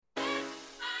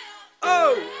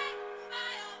Oh,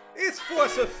 it's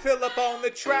Forza Phillip on the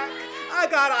track. I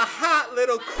got a hot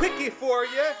little quickie for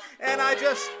you, and I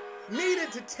just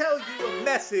needed to tell you a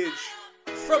message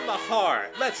from the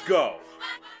heart. Let's go.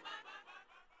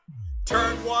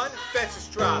 Turn one, fences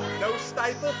drop, no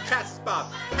stifle, passes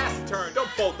bob, pass the turn, don't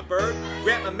bolt the bird,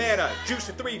 grant my mana, juice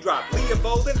a 3-drop, Leah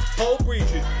Bolden, whole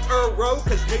breaches, row,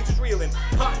 cause nature's reeling,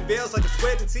 cotton veils like it's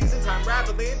wedding season, time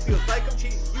raveling, feels like I'm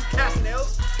cheating, you casting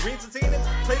elves, greens and seating,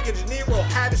 plague engineer will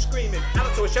have it screaming,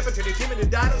 Allosaur shepherd turning team into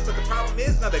dinos, but the problem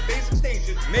is now they face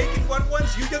extinction, making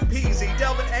 1-1s, you young peasy,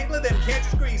 delving angler, then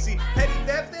cancer's greasy, petty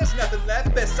theft, there's nothing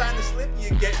left, best sign to slip,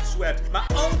 you're getting swept, my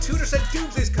own tutor said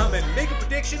doomsday's coming, make a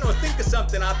prediction or think of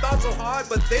something. I thought so hard,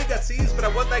 but they got seized. But I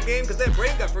won that game because their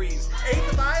brain got freeze. Ain't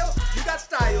the mile? You got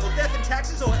style. Death and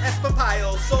taxes or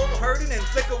espapile. Soul hurting and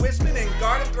flicker whispering and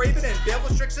garden thriving and devil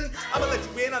strixing. I'ma let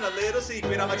you in on a little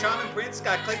secret. I'm a charming prince,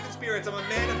 got Clayton spirits. I'm a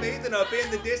man of faith and up in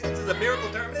the distance is a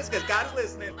miracle terminus because God is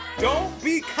listening. Don't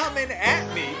be coming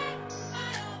at me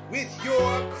with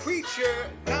your creature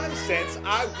nonsense.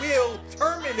 I will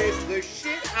terminus the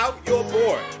shit out your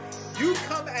board. You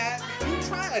come at me, you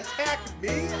try to attack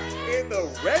me in the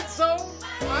red zone,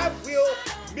 I will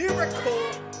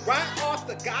miracle right off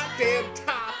the goddamn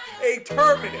top a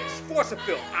terminus. Forza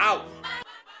Phil out.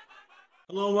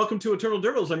 Hello and welcome to Eternal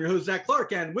Dervils. I'm your host, Zach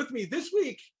Clark, and with me this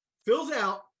week, Phil's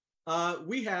out,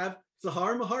 we have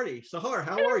Sahar Mahardy. Sahar,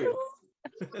 how are you?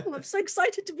 Oh, I'm so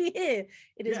excited to be here.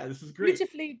 It is, this is great.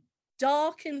 Beautifully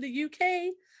dark in the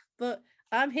UK, but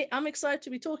I'm here. I'm excited to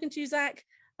be talking to you, Zach.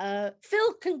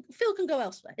 Phil can go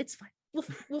elsewhere. It's fine.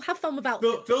 We'll have fun without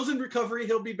Phil. Phil's in recovery.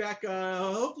 He'll be back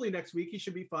hopefully next week. He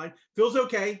should be fine. Phil's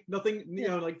okay. Nothing,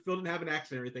 like Phil didn't have an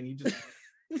accident or anything. He just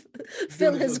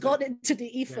Phil has gone into the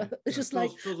ether. It's just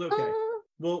Phil's okay.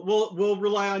 We'll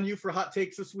rely on you for hot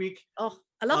takes this week. Oh,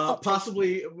 I love hot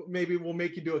possibly takes. Maybe we'll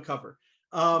make you do a cover.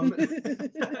 But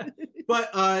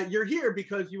you're here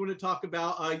because you want to talk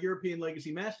about European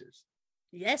Legacy Masters.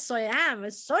 Yes, I am. I'm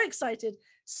so excited.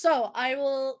 So I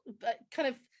will kind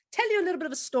of tell you a little bit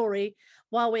of a story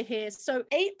while we're here. So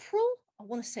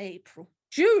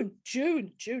June,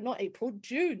 not April,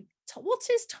 June. What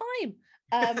is time?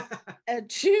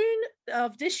 June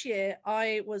of this year,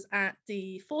 I was at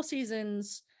the Four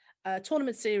Seasons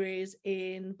tournament series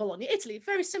in Bologna, Italy.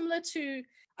 Very similar to,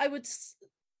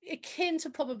 akin to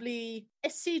probably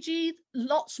SCG, a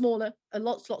lot smaller,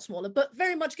 but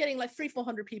very much getting like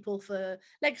 300-400 people for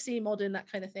Legacy, Modern,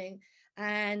 that kind of thing.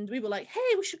 And we were like,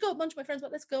 hey, we should go. A bunch of my friends were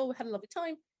like, let's go. We had a lovely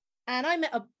time. And I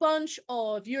met a bunch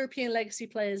of European Legacy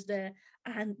players there,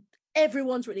 and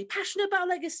everyone's really passionate about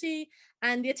Legacy.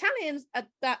 And the Italians at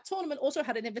that tournament also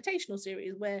had an invitational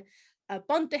series where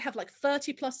they have like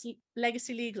 30 plus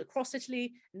Legacy leagues across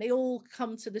Italy, and they all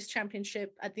come to this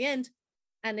championship at the end,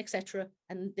 and etc.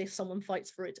 And if someone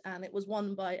fights for it, and it was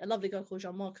won by a lovely guy called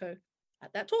Gianmarco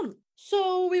at that tournament.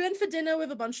 So we went for dinner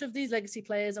with a bunch of these Legacy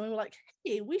players, and we were like,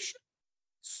 hey, we should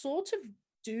sort of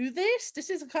do this.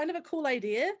 This is kind of a cool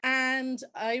idea. And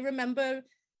I remember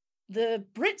the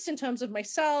Brits, in terms of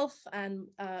myself and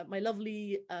my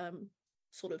lovely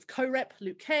sort of co-rep,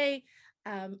 Luke Kay,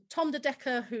 Tom De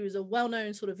Decker, who's a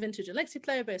well-known sort of vintage and Legacy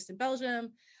player based in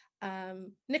Belgium,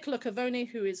 Nicola Cavoni,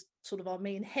 who is sort of our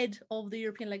main head of the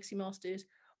European Legacy Masters,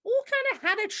 all kind of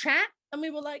had a chat, and we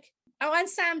were like, oh, and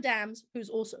Sam Dams, who's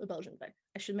also a Belgian guy.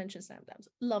 I should mention Sam Dams.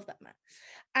 Love that man.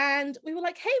 And we were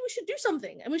like, hey, we should do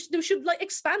something, and we should like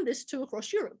expand this to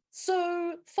across Europe.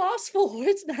 So fast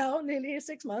forward now, nearly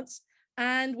 6 months,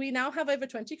 and we now have over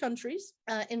 20 countries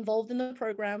involved in the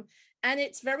program, and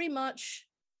it's very much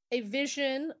a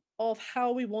vision of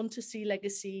how we want to see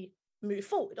Legacy move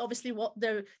forward. Obviously, what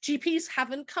the GPs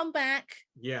haven't come back.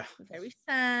 Yeah. Very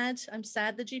sad. I'm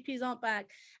sad the GPs aren't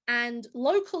back. And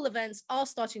local events are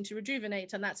starting to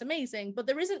rejuvenate, and that's amazing. But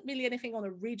there isn't really anything on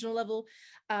a regional level.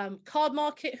 Card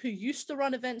Market, who used to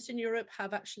run events in Europe,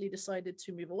 have actually decided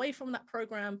to move away from that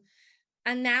program.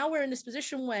 And now we're in this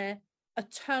position where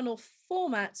Eternal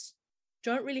formats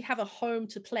don't really have a home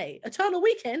to play. Eternal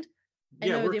Weekend.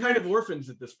 Yeah, we're kind of orphans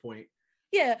at this point.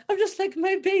 Yeah, I'm just like,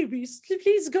 my babies,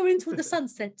 please go into the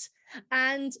sunset.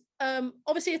 And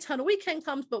obviously Eternal Weekend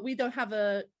comes, but we don't have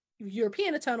a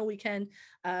European Eternal Weekend.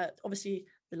 Obviously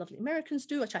the lovely Americans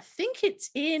do, which I think it's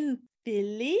in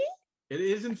Philly. It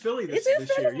is in Philly this Philly?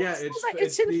 year. Yeah,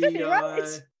 it's in Philly,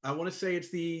 right? I want to say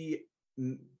it's the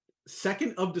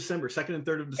 2nd of December, 2nd and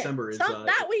 3rd of December is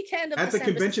that weekend of at December.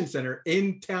 The convention center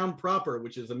in town proper,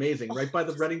 which is amazing, right by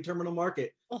the Reading Terminal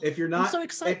Market. If you're not, I'm so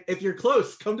excited. If you're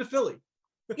close, come to Philly.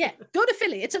 Yeah, go to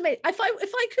Philly. It's amazing. If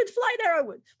I could fly there, I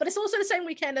would. But it's also the same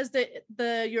weekend as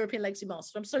the European Legacy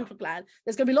Masters. I'm super glad.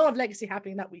 There's going to be a lot of Legacy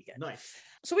happening that weekend. Nice.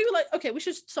 So we were like, okay, we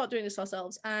should start doing this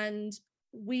ourselves. And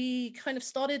we kind of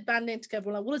started banding together.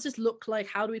 We're like, what does this look like?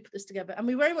 How do we put this together? And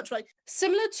we very much like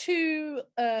similar to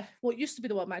what used to be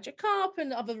the World Magic Cup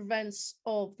and other events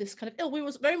of this kind of ilk. We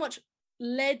was very much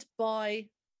led by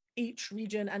each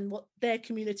region and what their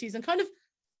communities, and kind of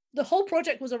the whole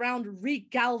project was around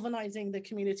re-galvanizing the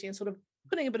community and sort of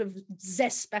putting a bit of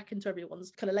zest back into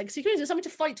everyone's kind of legacy community, something to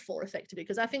fight for effectively.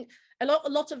 Because I think a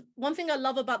lot of one thing I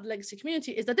love about the legacy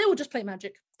community is that they will just play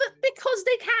Magic, but because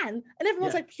they can, and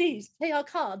everyone's like, please play our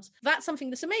cards. That's something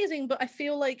that's amazing. But I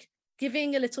feel like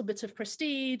giving a little bit of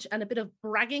prestige and a bit of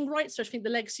bragging rights, which I think the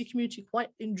legacy community quite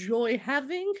enjoy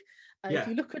having. If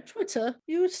you look at Twitter,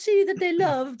 you see that they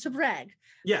love to brag.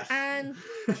 Yes. And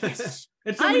yes,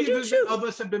 and so many of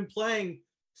us have been playing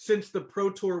since the Pro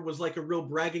Tour was like a real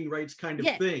bragging rights kind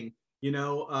of thing. You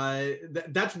know,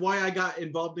 that's why I got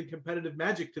involved in competitive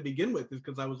Magic to begin with, is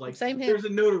because I was like, there's a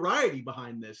notoriety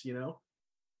behind this, you know?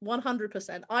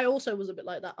 100%. I also was a bit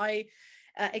like that. I,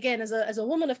 again, as a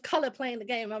woman of color playing the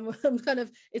game, I'm kind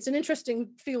of, it's an interesting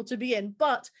field to be in,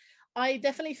 but I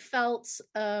definitely felt,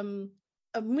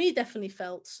 we definitely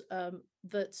felt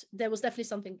that there was definitely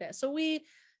something there. So we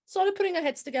started putting our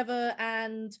heads together,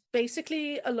 and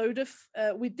basically a load of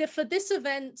we did for this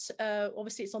event.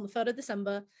 Obviously, it's on the 3rd of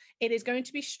December. It is going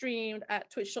to be streamed at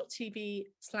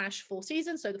twitch.tv/Four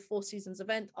Seasons. So the Four Seasons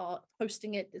event are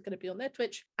hosting it. It's going to be on their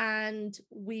Twitch, and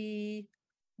we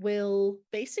will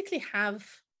basically have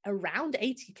around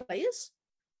 80 players.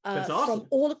 That's awesome. From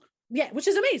all, which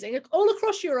is amazing, all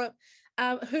across Europe.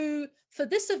 Who for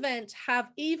this event have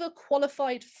either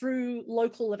qualified through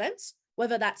local events,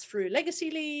 whether that's through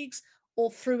legacy leagues or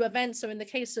through events. So in the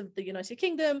case of the United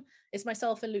Kingdom, it's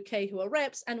myself and Luke Kay who are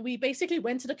reps. And we basically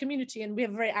went to the community, and we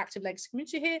have a very active legacy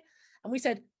community here. And we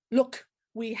said, look,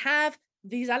 we have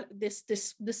this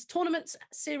tournament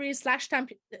series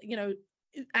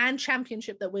 / and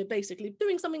championship that we're basically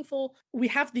doing something for. We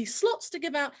have these slots to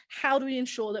give out. How do we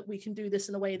ensure that we can do this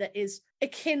in a way that is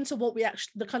akin to what we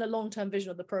actually, the kind of long-term vision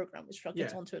of the program, which I'll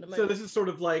get onto in a moment. So this is sort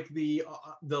of like the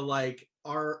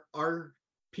our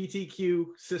PTQ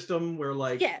system, where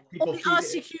like people the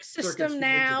RCQ system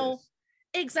now.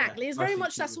 Exactly. It's very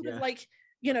much that sort of like,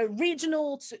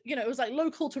 regional to, it was like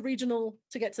local to regional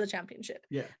to get to the championship.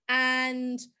 Yeah.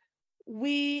 And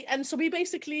so we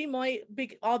basically,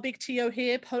 our big TO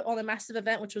here put on a massive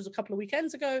event, which was a couple of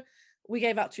weekends ago. We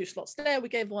gave out 2 slots there. We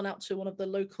gave one out to one of the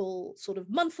local sort of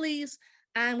monthlies.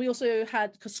 And we also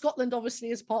had, because Scotland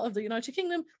obviously is part of the United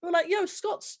Kingdom, we were like, yo,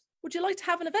 Scots, would you like to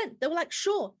have an event? They were like,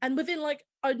 sure. And within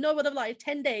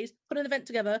 10 days, put an event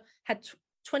together, had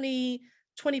 20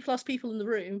 plus people in the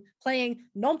room playing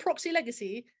non-proxy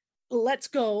legacy. Let's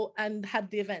go, and had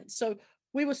the event. So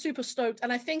we were super stoked.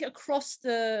 And I think across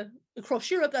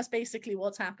Europe, that's basically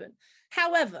what's happened.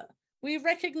 However, we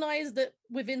recognized that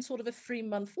within sort of a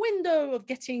 3-month window of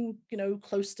getting,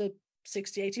 close to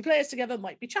 60, 80 players together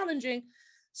might be challenging.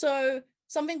 So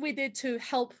something we did to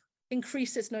help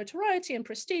increase its notoriety and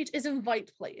prestige is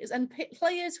invite players, and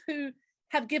players who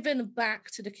have given back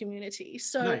to the community.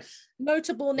 So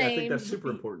notable names. I think that's super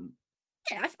important.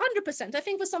 Yeah, 100%. I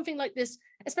think for something like this,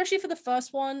 especially for the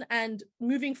first one, and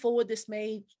moving forward, this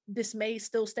may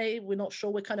still stay. We're not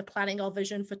sure. We're kind of planning our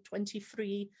vision for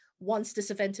 23 once this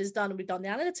event is done and we've done the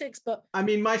analytics. But I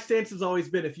mean, my stance has always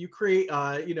been, if you create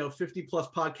 50 plus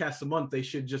podcasts a month, they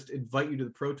should just invite you to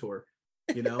the Pro Tour,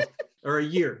 or a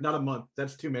year, not a month.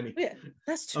 That's too many. Yeah,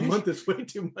 that's too a month is way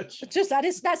too much. That's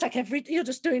like you're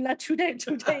just doing that 2 days.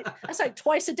 That's like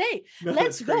twice a day. No,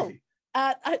 let's go.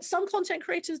 Some content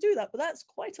creators do that, but that's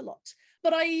quite a lot.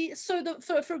 But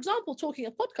for example, talking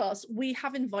of podcasts, we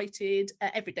have invited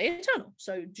Everyday Eternal.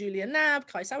 So Julian Nab,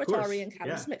 Kai Sawatari, and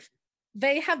Callum Smith.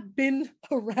 They have been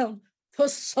around for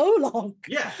so long.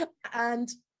 Yeah. And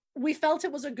we felt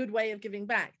it was a good way of giving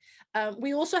back.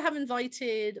 We also have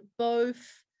invited both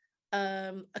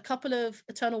a couple of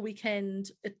Eternal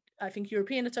Weekend, I think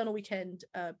European Eternal Weekend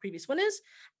previous winners,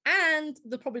 and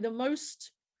probably the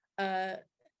most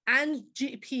and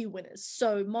GP winners.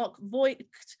 So Mark Voigt,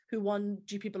 who won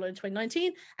GP Bologna in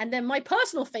 2019, and then my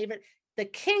personal favorite, the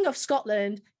King of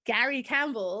Scotland, Gary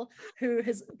Campbell, who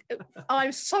has.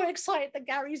 I'm so excited that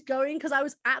Gary's going, because I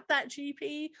was at that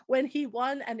GP when he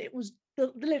won, and it was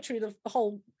literally the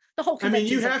whole. I mean,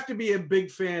 you have to be a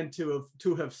big fan to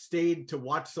have stayed to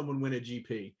watch someone win a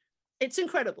GP. It's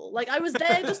incredible. Like, I was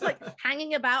there just like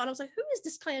hanging about, and I was like, who is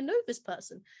this guy? I know this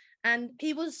person. And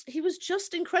he was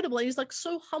just incredible. He's like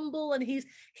so humble, and he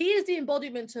is the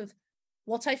embodiment of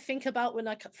what I think about when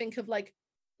I think of like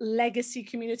legacy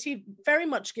community, very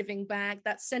much giving back,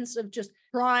 that sense of just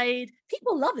pride.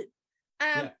 People love it.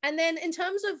 And then in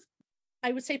terms of,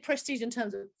 I would say, prestige in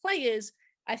terms of players,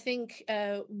 I think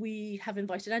we have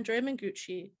invited Andrea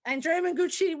Mengucci. Andrea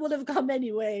Mengucci would have come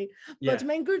anyway, but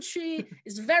Mengucci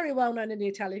is very well known in the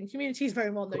Italian community. He's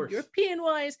very well known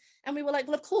European-wise. And we were like,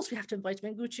 well, of course we have to invite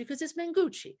Mengucci because it's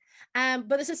Mengucci.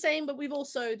 But it's the same, but we've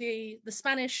also, the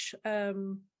Spanish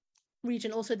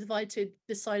region also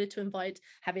decided to invite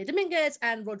Javier Dominguez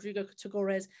and Rodrigo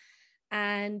Tagores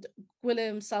and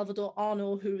Guillem Salvador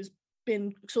Arnal, who's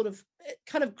been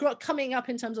kind of coming up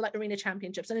in terms of like arena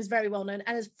championships and is very well known,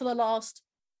 and is for the last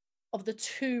of the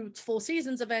 2 Four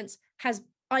Seasons events has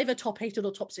either top 8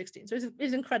 or top 16. So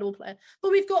he's an incredible player.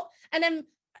 But we've got, and then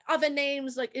other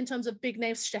names like in terms of big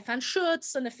names, Stefan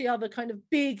Schutz and a few other kind of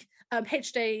big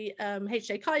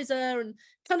HJ Kaiser and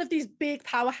kind of these big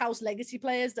powerhouse legacy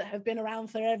players that have been around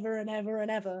forever and ever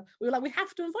and ever. We were like, we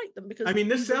have to invite them because, I mean,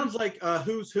 this sounds like a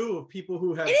who's who of people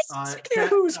who have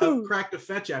cracked a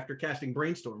fetch after casting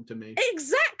Brainstorm to me.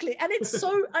 Exactly. And it's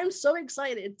so, I'm so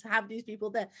excited to have these people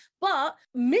there. But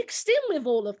mixed in with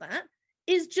all of that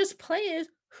is just players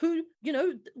who, you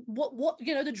know, what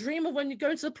you know, the dream of when you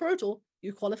go to the Pro Tour,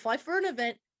 you qualify for an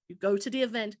event, you go to the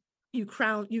event, you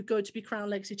go to be crowned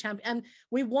legacy champion. And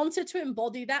we wanted to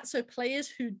embody that so players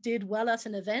who did well at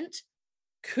an event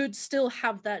could still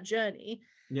have that journey.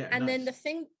 Yeah. And then the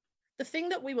thing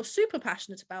that we were super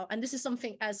passionate about, and this is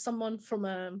something as someone from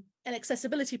an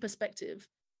accessibility perspective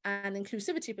and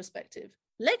inclusivity perspective,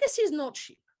 legacy is not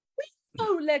cheap. We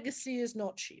know legacy is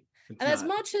not cheap. As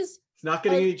much as it's not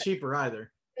getting any cheaper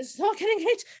either. It's not getting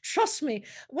it. Trust me.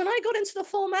 When I got into the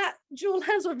format, dual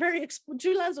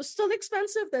lands are still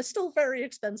expensive. They're still very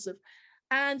expensive,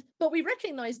 but we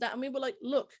recognized that, and we were like,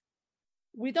 look,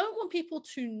 we don't want people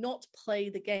to not play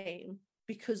the game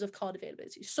because of card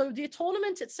availability. So the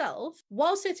tournament itself,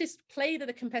 whilst it is played at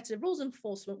a competitive rules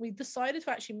enforcement, we decided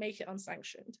to actually make it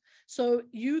unsanctioned. So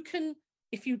you can,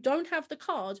 if you don't have the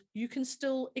card, it can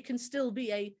still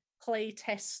be a play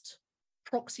test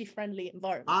proxy friendly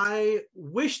environment. I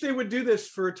wish they would do this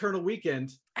for Eternal Weekend.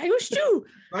 I wish too.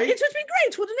 Right? It would be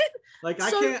great, wouldn't it? Like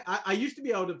I used to be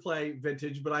able to play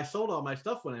Vintage, but I sold all my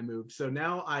stuff when I moved. So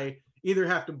now I either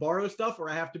have to borrow stuff or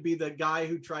I have to be the guy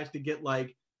who tries to get,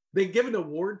 like, they give an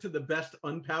award to the best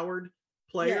unpowered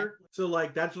player. Yeah. So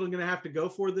like that's what I'm gonna have to go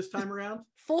for this time around.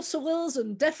 Force of Wills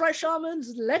and Deathrite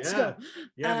Shamans. Let's go.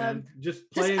 Yeah, man. Just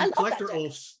playing Collector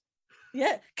Ulfs.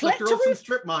 Yeah, Collector Ulfs and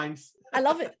Strip Mines. I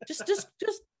love it. Just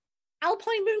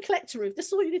Alpine Moon Collector Roof. This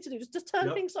is all you need to do. Just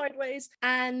turn things sideways.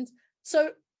 And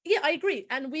so, yeah, I agree.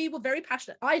 And we were very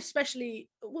passionate. I especially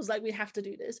was like, we have to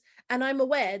do this. And I'm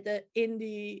aware that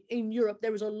in Europe,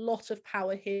 there is a lot of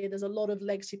power here. There's a lot of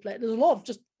legacy players. There's a lot of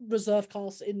just reserve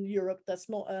casts in Europe. That's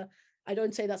not I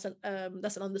don't say that's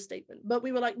an understatement, but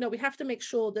we were like, no, we have to make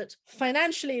sure that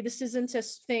financially this isn't a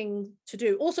thing to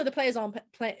do. Also, the players aren't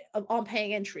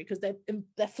paying entry because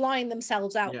they're flying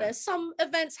themselves out there. Some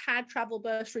events had travel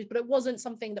bursaries, but it wasn't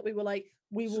something that we were like,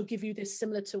 we will give you this,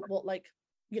 similar to what, like,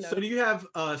 you know. So do you have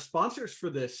sponsors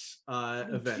for this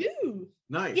event? We do.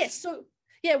 Nice. Yes. So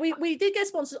yeah, we did get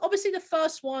sponsors. Obviously, the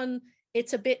first one,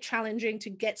 it's a bit challenging to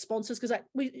get sponsors because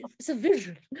it's a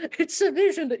vision. It's a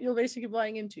vision that you're basically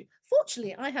buying into.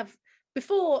 Fortunately, I have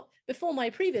before my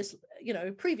previous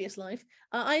life,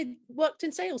 I worked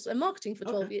in sales and marketing for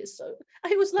 12 years. So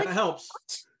I was like, that helps.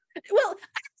 What? Well,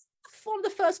 from the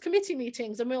first committee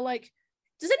meetings, and we were like,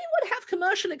 does anyone have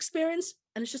commercial experience?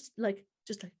 And it's just like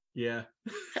yeah.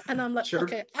 And I'm like, sure,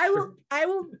 okay, I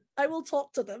will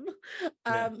talk to them.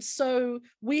 So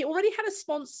we already had a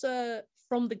sponsor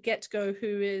from the get-go,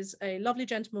 who is a lovely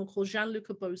gentleman called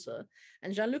Gianluca Boza.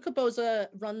 And Gianluca Boza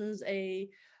runs a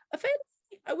fairly,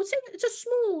 I would say it's a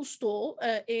small store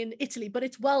in Italy, but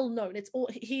it's well known.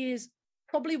 He is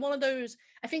probably one of those,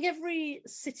 I think every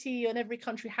city and every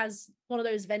country has one of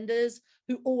those vendors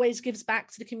who always gives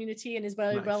back to the community and is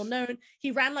very well known.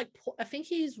 He ran I think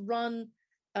he's run,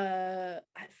 it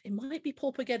might be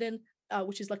Paupergeddon,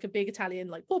 which is like a big Italian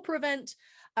like pauper event.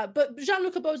 But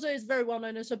Gianluca Boza is very well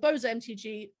known. And so Boza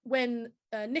MTG, when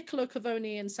Niccolo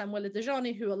Cavoni and Samuele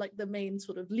Dejani, who are like the main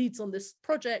sort of leads on this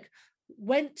project,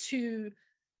 went to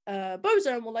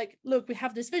Boza and were like, look, we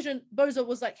have this vision. Boza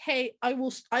was like, hey, I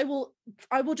will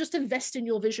just invest in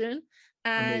your vision,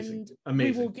 and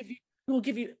Amazing. we will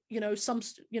give you some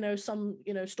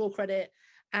store credit,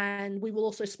 and we will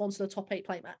also sponsor the top 8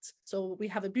 playmats. So we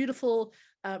have a beautiful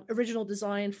original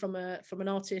design from an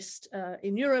artist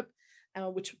in Europe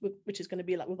which is going to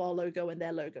be like with our logo and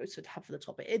their logo to have for the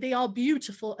top. They are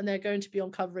beautiful, and they're going to be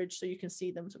on coverage, so you can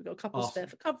see them. So we've got a couple there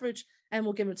for coverage, and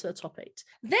we'll give them to the top 8.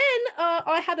 Then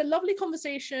I had a lovely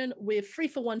conversation with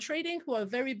 3-for-1 Trading, who are a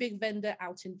very big vendor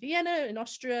out in Vienna, in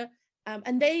Austria,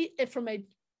 and they, from a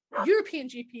European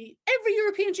GP, every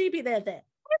European GP, they're there.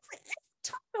 Every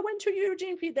time I went to a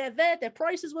European GP, they're there. Their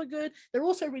prices were good. They're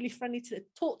also really friendly to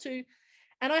talk to.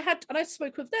 And I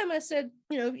spoke with them. I said,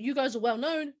 you guys are well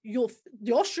known.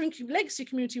 The Austrian legacy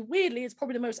community, weirdly, is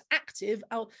probably the most active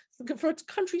out for a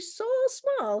country so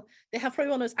small. They have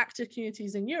probably one of those active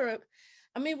communities in Europe.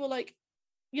 And we were like,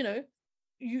 your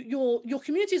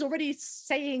community is already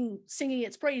singing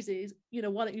its praises. Why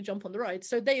don't you jump on the ride?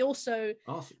 So they also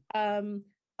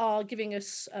are giving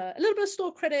us a little bit of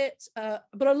store credit,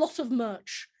 but a lot of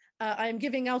merch. I am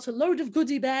giving out a load of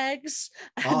goodie bags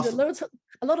and a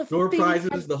lot of door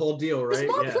prizes, the whole deal, right? Just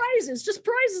more prizes, just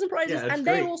prizes and prizes. Yeah, and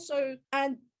great. they also,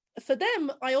 and for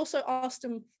them, I also asked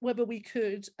them whether we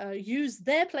could use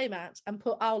their playmat and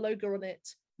put our logo on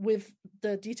it with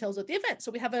the details of the event.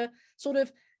 So we have a sort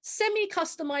of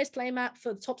semi-customized playmat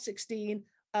for the top 16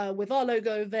 with our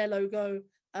logo, their logo,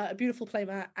 a beautiful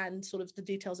playmat, and sort of the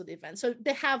details of the event. So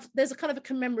there's a kind of a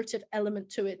commemorative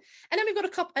element to it. And then we've got a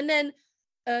couple, and then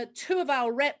 2 of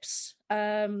our reps,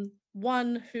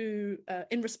 one who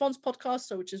In Response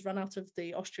podcast, which is run out of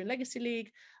the Austrian Legacy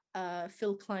League,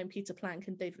 Phil Klein, Peter Plank,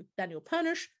 and Daniel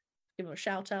Pernish, give them a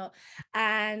shout out,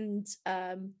 and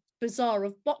Bazaar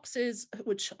of Boxes,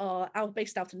 which are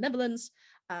based out in Netherlands.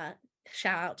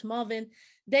 Shout out to Marvin.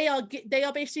 They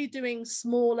are basically doing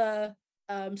smaller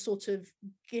sort of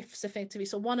gifts effectively.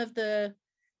 So one of the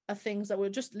things that were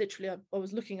just literally, I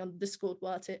was looking on Discord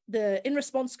about it. The In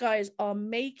Response guys are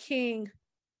making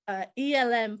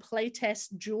ELM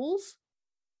playtest jewels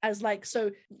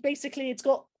so basically it's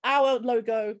got our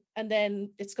logo and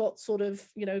then it's got sort of,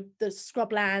 the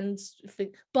Scrublands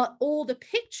thing, but all the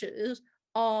pictures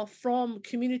are from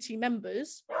community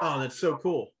members. Oh, that's so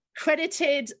cool.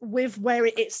 Credited with where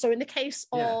it is. So in the case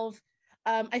of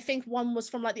I think one was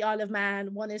from like the Isle of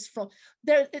Man, one is from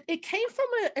there. It came from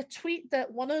a tweet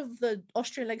that one of the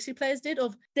Austrian Legacy players did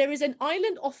of, there is an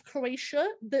island off Croatia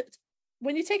that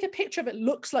when you take a picture of it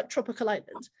looks like tropical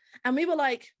island. And we were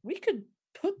like, we could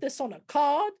put this on a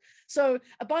card. So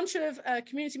a bunch of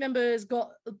community members got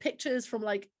pictures from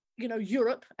like,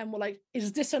 Europe, and were like,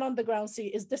 is this an underground sea?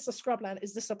 Is this a scrubland?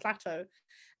 Is this a plateau?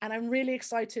 And I'm really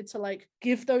excited to like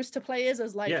give those to players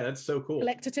as like, that's so cool,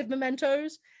 collectative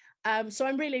mementos. So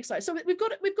I'm really excited. So we've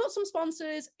got some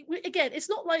sponsors. Again, it's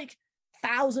not like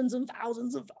thousands and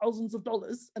thousands and thousands of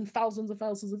dollars and thousands of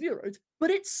euros, but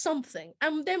it's something.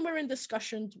 And then we're in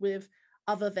discussions with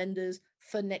other vendors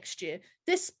for next year.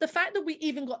 The fact that we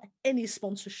even got any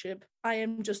sponsorship, I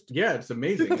am just it's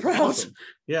amazing. Super proud. Awesome.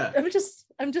 Yeah,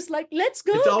 I'm just like, let's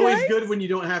go. It's always guys. good when you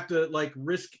don't have to like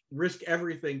risk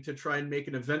everything to try and make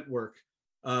an event work.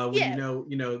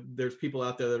 When there's people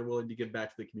out there that are willing to give back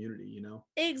to the community,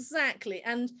 Exactly.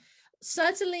 And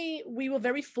certainly we were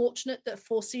very fortunate that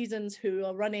Four Seasons, who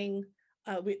are running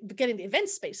we're getting the event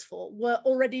space for, were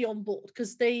already on board,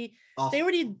 because they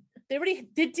already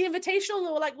did the invitational, and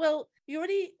they were like, well, we're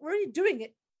already doing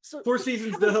it. So Four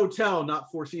Seasons the hotel,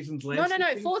 not Four Seasons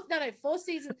Landscaping. No, Four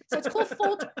Seasons. So it's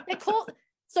called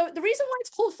So the reason why it's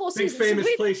called Four Seasons, big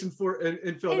famous place in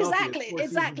Philadelphia.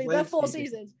 Exactly. The Four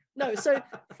Seasons. No, so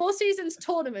Four Seasons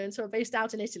tournaments are based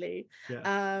out in Italy.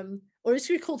 Yeah. Or it's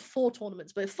really called Four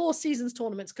Tournaments, but Four Seasons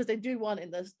tournaments, because they do one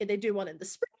in the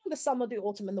spring, the summer, the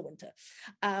autumn, and the winter.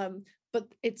 But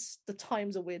the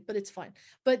times are weird, but it's fine.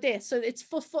 But so it's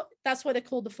for that's why they're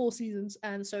called the Four Seasons.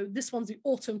 And so this one's the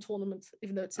autumn tournament,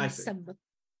 even though it's in December.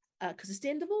 Because it's the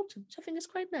end of autumn, which I think is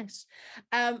quite nice.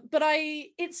 But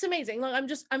it's amazing. Like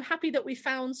I'm happy that we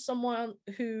found someone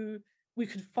who we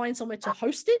could find somewhere to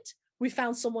host it. We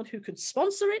found someone who could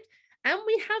sponsor it, and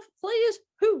we have players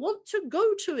who want to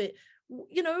go to it.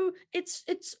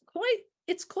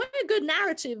 It's quite a good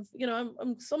narrative.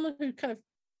 I'm someone who kind of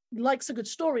likes a good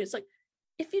story. It's like,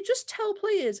 if you just tell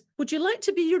players, would you like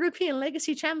to be European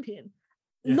Legacy champion?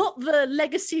 Yeah. Not the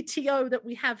legacy TO that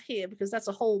we have here, because that's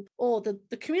a whole, or the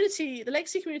community, the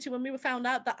legacy community, when we found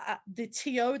out that the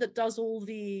TO that does all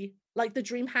the, like the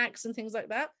dream hacks and things like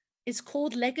that, is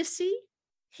called Legacy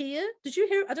here. Did you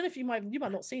hear? I don't know if you might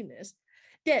not seen this.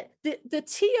 Yeah, the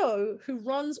TO who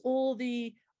runs all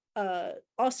the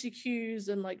RCQs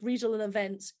and like regional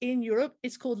events in Europe,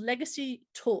 it's called Legacy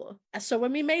Tour. And so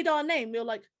when we made our name, we were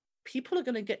like, people are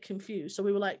going to get confused. So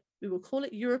we were like, we will call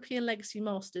it European Legacy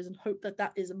Masters and hope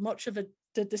that is much of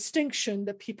the distinction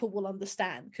that people will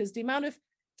understand, because the amount of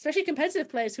especially competitive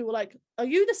players who were like, are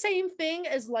you the same thing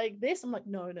as like this? I'm like,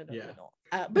 no, we're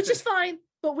not. Which is fine.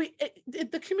 But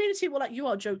the community were like, you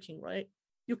are joking, right?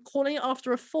 You're calling it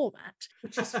after a format,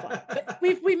 which is fine. But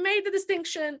we've made the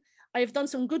distinction. I've done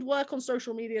some good work on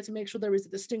social media to make sure there is a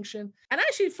distinction. And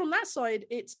actually from that side,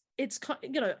 it's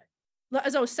you know,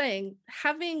 as I was saying,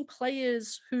 having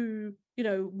players who, you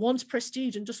know, want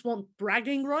prestige and just want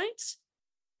bragging rights,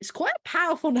 it's quite a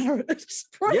powerful narrative.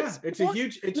 Yeah, it's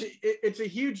a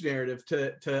huge narrative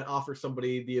to offer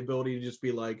somebody the ability to just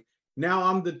be like, now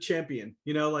I'm the champion.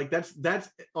 You know, like that's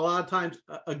a lot of times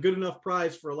a good enough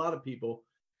prize for a lot of people.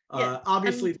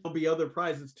 Obviously there'll be other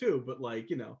prizes too, but like,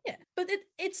 you know. Yeah, but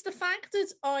it's the fact that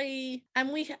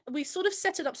we sort of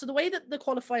set it up. So the way that the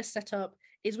qualifier set up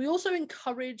is we also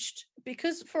encouraged,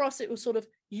 because for us it was sort of,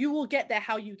 you will get there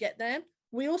how you get there.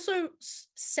 We also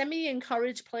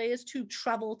semi-encourage players to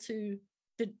travel to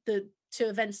the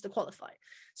events to qualify.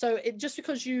 So just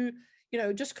because you're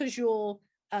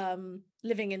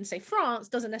living in, say, France,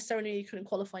 doesn't necessarily mean you couldn't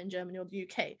qualify in Germany or the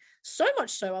UK. So much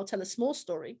so, I'll tell a small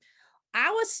story.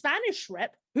 Our Spanish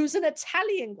rep, who's an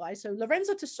Italian guy, so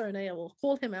Lorenzo Tassone, I will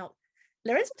call him out.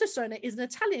 Lorenzo Tassone is an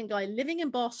Italian guy living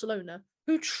in Barcelona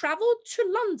who traveled to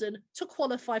London to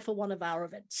qualify for one of our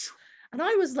events. And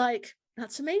I was like,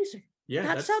 that's amazing.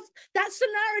 Yeah, that's the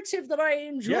narrative that I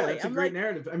enjoy. Yeah, that's a great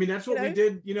narrative. I mean, that's what we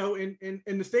did, you know, in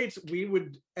the States. We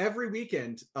would every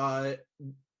weekend,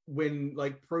 when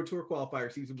like Pro Tour qualifier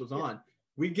season was on,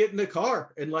 we'd get in the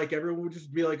car and like everyone would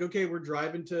just be like, okay, we're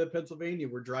driving to Pennsylvania,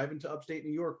 we're driving to upstate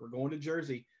New York, we're going to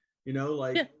Jersey, you know,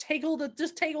 like take all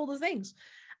the things.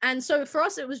 And so for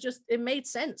us, it made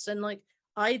sense. And like,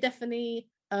 I definitely,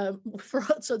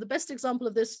 so the best example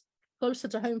of this closer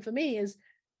to home for me is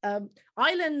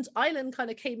Ireland kind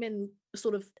of came in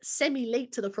sort of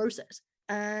semi-late to the process.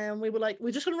 And we were like,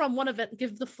 we're just going to run one event,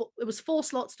 it was 4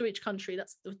 slots to each country.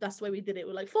 That's the way we did it.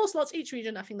 We're like 4 slots each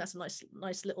region. I think that's a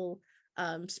nice little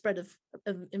spread of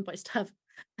invites to have.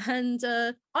 And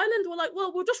Ireland were like,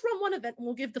 well, we'll just run one event and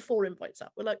we'll give the 4 invites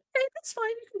out. We're like, hey, that's fine,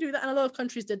 you can do that. And a lot of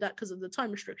countries did that because of the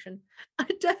time restriction.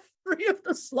 And 3 of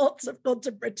the slots have gone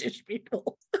to British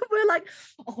people. We're like,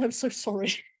 oh, I'm so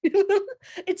sorry.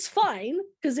 It's fine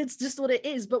because it's just what it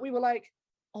is. But we were like,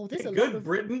 oh, there's a lot of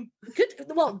Britain. Good.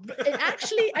 Well, it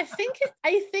actually, I think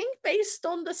based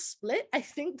on the split, I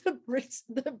think the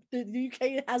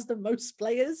UK has the most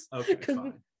players. Okay,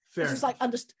 fine. Fair. It's just like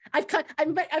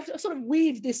I've sort of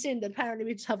weaved this in that apparently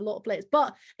we just have a lot of players.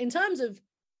 But in terms of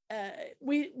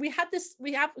we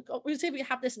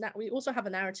also have a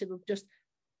narrative of just,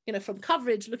 you know, from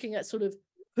coverage looking at sort of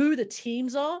who the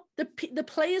teams are, the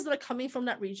players that are coming from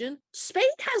that region. Spain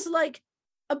has like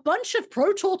a bunch of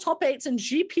Pro Tour top 8s and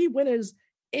GP winners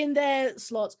in their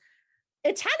slots.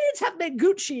 Italians have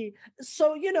Mengucci,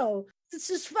 so you know this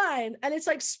is fine. And it's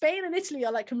like Spain and Italy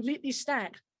are like completely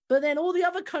stacked. But then all the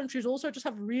other countries also just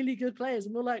have really good players.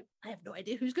 And we're like, I have no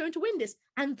idea who's going to win this.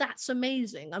 And that's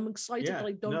amazing. I'm excited, but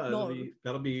I don't know.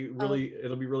 It'll be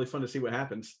really fun to see what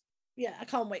happens. Yeah, I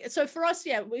can't wait. So for us,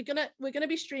 we're gonna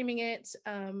be streaming it.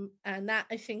 And that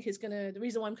I think is the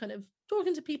reason why I'm kind of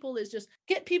talking to people is just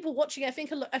get people watching. I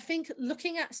think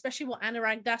looking at especially what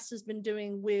Anurag Das has been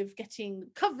doing with getting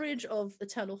coverage of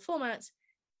Eternal formats,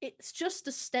 it's just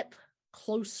a step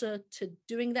closer to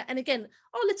doing that. And again,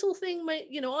 our little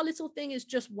thing is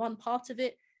just one part of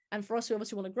it, and for us we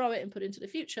obviously want to grow it and put it into the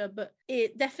future, but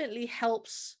it definitely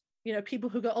helps, you know, people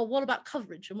who go, oh, what about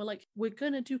coverage? And we're like, we're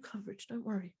gonna do coverage, don't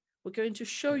worry, we're going to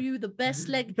show you the best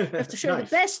we have to show nice.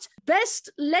 The best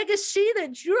legacy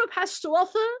that Europe has to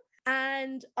offer.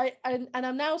 And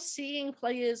I'm now seeing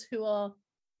players who are,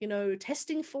 you know,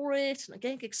 testing for it and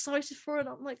getting excited for it.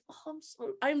 I'm like, oh,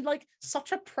 I'm like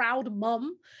such a proud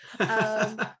mum.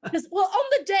 Because on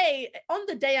the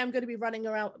day I'm going to be running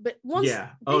around. But once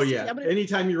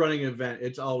anytime you're running an event,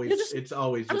 it's always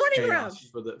I'm running around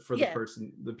for the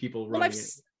person, the people running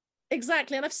it.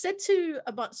 Exactly. And I've said to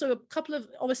a bunch of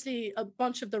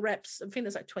the reps, I think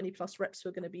there's like 20 plus reps who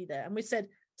are going to be there. And we said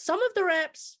some of the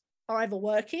reps are either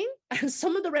working and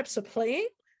some of the reps are playing.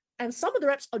 And some of the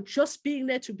reps are just being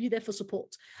there to be there for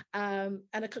support. And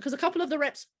because a couple of the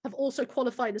reps have also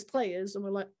qualified as players, and we're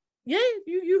like,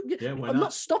 I'm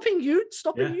not stopping you.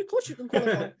 Of course you can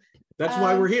qualify. That's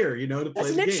why we're here, you know, to play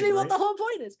that's the literally game, what right? the whole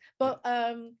point is. But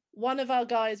one of our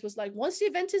guys was like, once the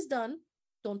event is done,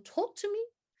 don't talk to me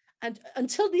and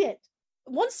until the end.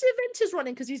 Once the event is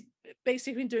running, because he's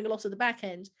basically doing a lot of the back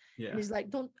end, and he's like,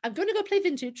 I'm going to go play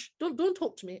vintage. Don't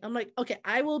talk to me. I'm like, okay,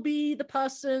 I will be the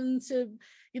person to,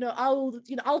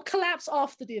 I'll collapse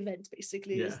after the event.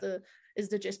 Basically, is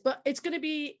the gist. But it's going to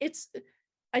be.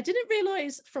 I didn't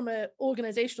realize from an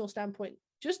organizational standpoint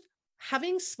just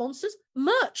having sponsors,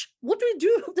 merch. What do we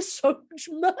do with so much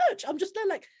merch? I'm just there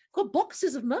like, I've got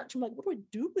boxes of merch. I'm like, what do I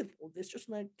do with all this? Just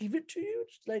like give it to you?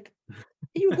 Just like,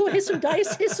 here you go, here's some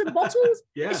dice, here's some bottles.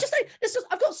 Yeah. It's just like,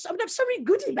 I'm gonna have so many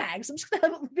goodie bags. I'm just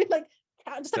gonna be like,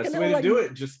 just like that's a the way little, to do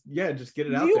it. Just get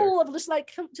it out there. Of just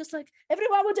like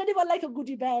everyone, would anyone like a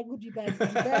goodie bag?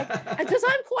 And because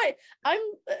I'm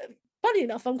funny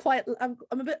enough,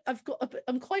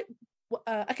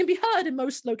 I can be heard in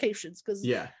most locations because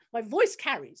my voice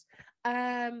carries.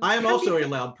 I am also a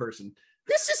loud person.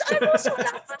 I'm also a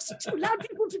loud person too, loud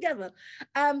people together.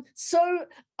 So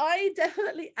I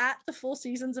definitely at the Four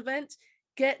Seasons event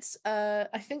gets I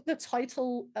think the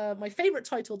title, my favorite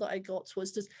title that I got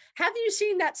was just, have you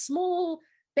seen that small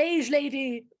beige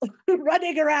lady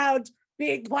running around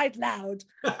being quite loud?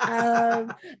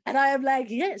 And I am like,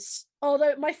 yes.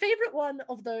 Although my favorite one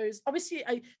of those, obviously,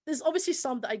 there's obviously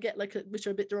some that I get like which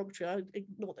are a bit derogatory. I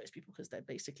ignore those people because they're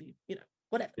basically,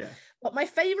 whatever. Yeah. But my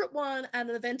favorite one and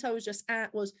an event I was just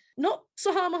at was not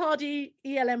Sahar Mahadi,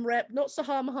 ELM rep, not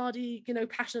Sahar Mahadi,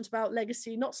 passionate about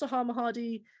legacy, not Sahar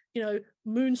Mahadi,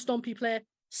 moon stompy player.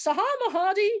 Sahar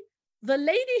Mahadi, the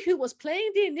lady who was playing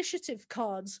the initiative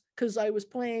cards, because I was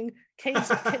playing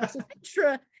Chaos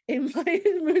Adventurer in my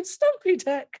Moon Stompy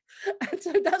deck, and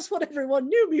so that's what everyone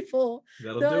knew me for.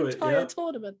 The entire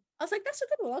tournament. I was like, that's a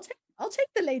good one. I'll take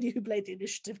the lady who played the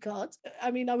initiative cards.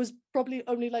 I mean, I was probably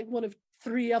only like one of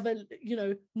 3 other,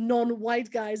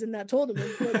 non-white guys in that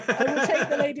tournament. But I will take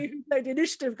the lady who played the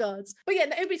initiative cards. But yeah,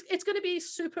 it's going to be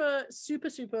super, super,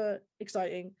 super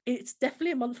exciting. It's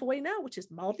definitely a month away now, which is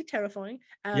mildly terrifying.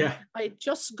 I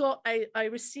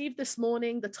received this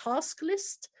morning the task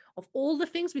list of all the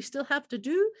things we still have to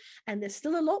do, and there's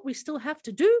still a lot we still have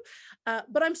to do,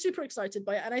 but I'm super excited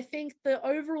by it. And I think the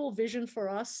overall vision for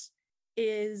us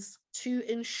is to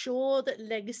ensure that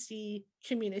legacy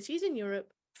communities in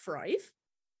Europe thrive.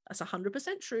 That's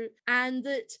 100% true, and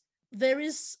that there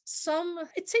is some,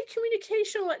 I'd say,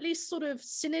 communication, or at least sort of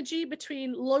synergy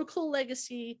between local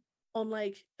legacy on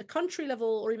like a country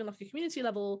level or even like a community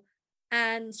level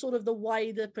and sort of the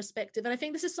wider perspective. And I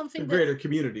think this is something greater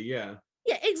community. Yeah,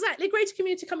 exactly. Greater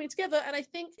community coming together. And I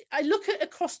think I look at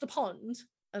across the pond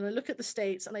and I look at the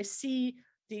States and I see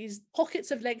these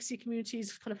pockets of legacy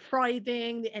communities kind of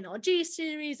thriving. The NRG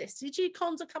series, SCG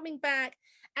cons are coming back.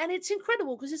 And it's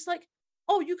incredible because it's like,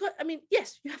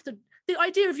 yes, you have to, the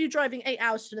idea of you driving 8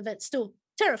 hours to an event still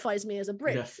terrifies me as a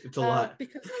Brit. Yes, it's a lot.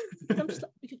 Because I'm just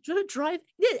like, you could drive.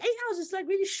 Yeah, 8 hours is like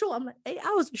really short. I'm like, 8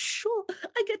 hours is short.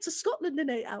 I get to Scotland in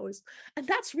 8 hours, and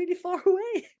that's really far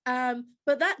away.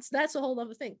 But that's a whole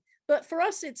other thing. But for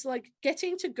us, it's like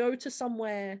getting to go to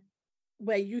somewhere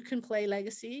where you can play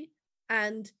Legacy.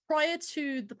 And prior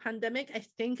to the pandemic, I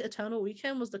think Eternal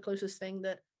Weekend was the closest thing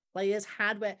that players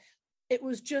had, where it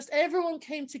was just everyone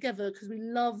came together because we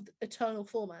loved Eternal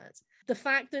formats. The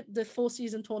fact that the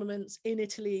 4-season tournaments in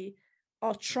Italy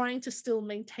are trying to still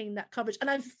maintain that coverage. And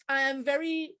I am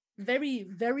very, very,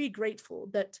 very grateful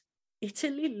that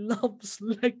Italy loves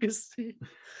Legacy.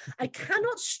 I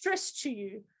cannot stress to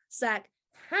you, Zach,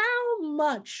 how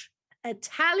much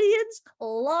Italians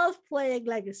love playing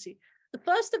Legacy. The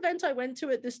first event I went to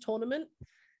at this tournament,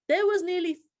 there was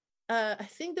nearly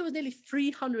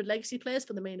 300 Legacy players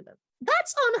for the main event.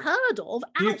 That's unheard of.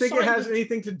 Do you think it has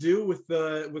anything to do with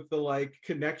the like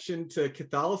connection to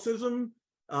Catholicism?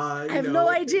 I have no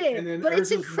idea. And then but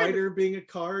Urza's it's incredible. Mitre being a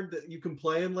card that you can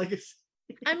play in Legacy.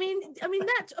 I think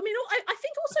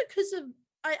also because of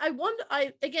I wonder.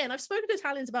 I've spoken to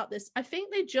Italians about this. I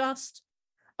think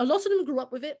a lot of them grew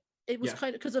up with it. It was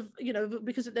kind of because of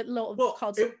because of a lot of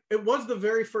cards. It was the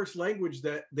very first language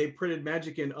that they printed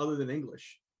Magic in other than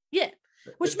English. Yeah,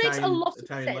 which makes a lot of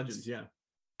Italian sense. Legends, yeah.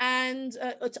 And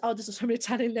there's so many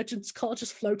Italian Legends cards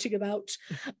just floating about.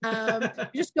 You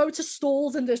just go to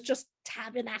stalls and there's just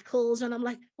tabernacles, and I'm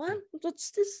like, what?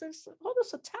 What's this? Oh,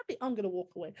 there's a tabby. I'm gonna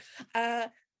walk away.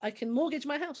 I can mortgage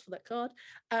my house for that card.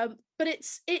 But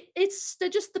it's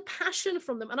just the passion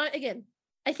from them. And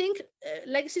I think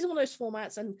Legacy is one of those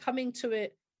formats, and coming to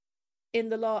it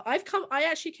I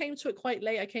actually came to it quite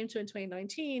late. I came to it in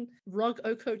 2019. Rug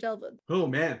Oko Delvin. Oh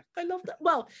man, I love that.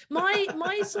 Well,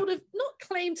 my sort of not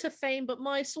claim to fame, but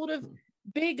my sort of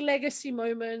big legacy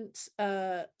moment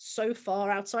so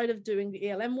far, outside of doing the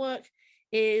ELM work,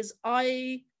 is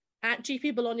I at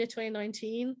GP Bologna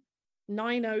 2019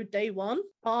 9-0 day one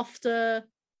after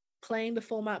playing the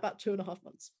format about 2.5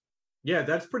 months. Yeah,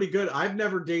 that's pretty good. I've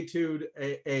never day two'd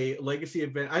a legacy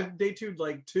event. I've day two'd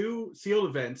like 2 sealed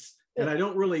events. And I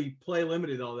don't really play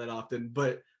limited all that often,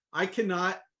 but I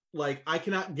cannot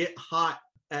get hot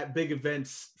at big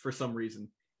events for some reason.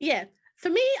 Yeah. For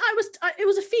me, it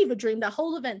was a fever dream, that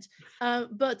whole event.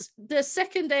 But the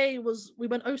second day we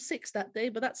went 06 that day,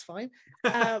 but that's fine.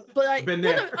 But been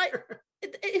there.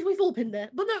 We've all been there.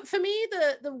 But no, for me,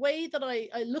 the way that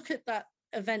I look at that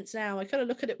event now, I kind of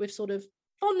look at it with sort of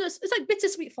fondness. It's like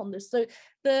bittersweet fondness. So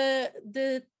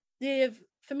the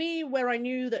for me, where I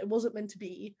knew that it wasn't meant to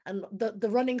be, and the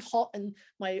running hot, and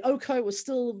my Oko was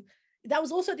still. That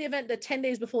was also the event that 10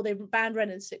 days before they banned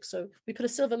Wrenn and Six. So we put a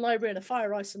Sylvan Library and a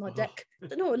Fire Ice in our deck.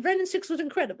 No, Wrenn and Six was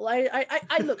incredible. I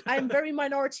look, I'm very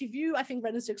minority view. I think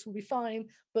Wrenn and Six will be fine,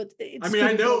 but I mean,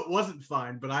 I know it wasn't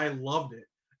fine, but I loved it.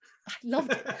 I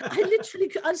loved it. I was like,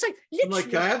 literally. I'm like,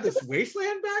 can I have this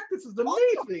wasteland back? This is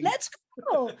amazing. Let's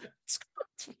go.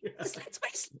 Let's go.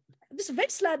 This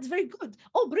wasteland is very good.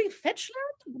 Oh, bring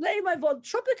Fetchland, play my Tropical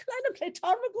Land, and play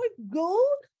Tarmogoyf Gold.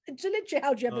 Literally,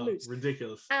 how do you ever lose?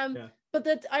 Ridiculous.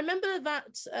 But I remember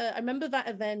that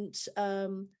event,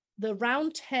 the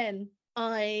round 10.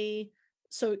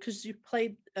 Because you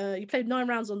played 9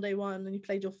 rounds on day 1, and you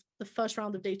played the first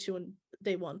round of day 2 and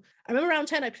day 1. I remember round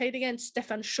 10, I played against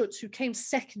Stefan Schutz, who came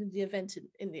second in the event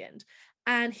in the end,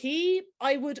 and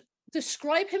I would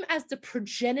describe him as the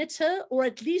progenitor, or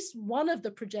at least one of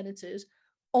the progenitors,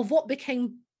 of what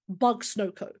became Bug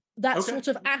Snowco. That sort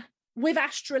of with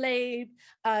Astrolabe,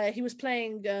 he was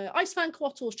playing Icefang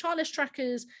Quattles, Charlest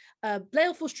Trackers,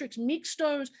 Baleful Strix,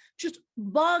 Meekstones, just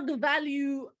bug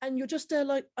value, and you're just there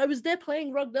like, I was there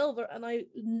playing Rug Delver,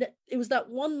 and it was that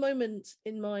one moment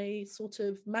in my sort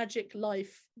of Magic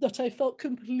life that I felt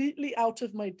completely out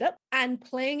of my depth, and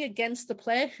playing against the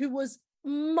player who was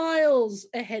miles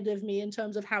ahead of me in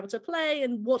terms of how to play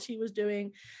and what he was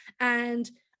doing, and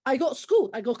I got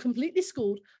schooled. I got completely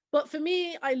schooled. But for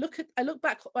me, I look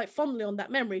back like fondly on that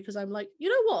memory, because I'm like, you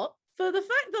know what? For the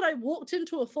fact that I walked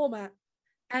into a format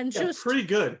and just pretty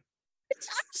good.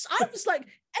 I was like,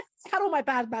 I had all my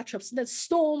bad matchups, and then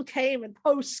Storm came and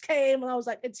Post came, and I was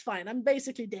like, it's fine. I'm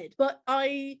basically dead. But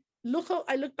I look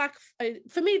back.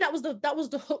 For me, that was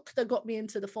the hook that got me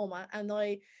into the format, and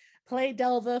I played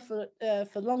Delver for a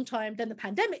long time. Then the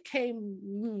pandemic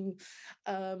came,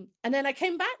 and then I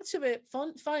came back to it.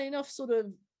 Funny enough, sort of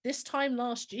this time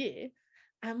last year,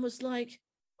 and was like,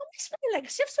 oh, this really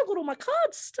legacy. I've still got all my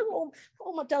cards, still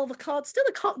all my Delver cards. Still,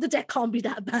 the deck can't be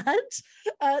that bad.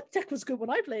 Deck was good when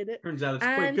I played it. Turns out it's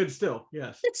quite good still.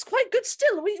 Yes, it's quite good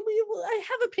still. I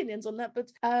have opinions on that,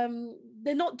 but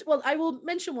they're not. Well, I will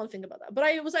mention one thing about that. But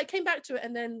I came back to it,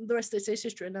 and then the rest of it is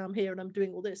history. And now I'm here, and I'm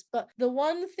doing all this. But the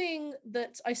one thing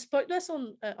that I spoke less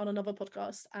on another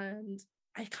podcast, and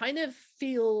I kind of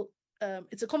feel.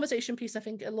 It's a conversation piece I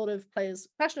think a lot of players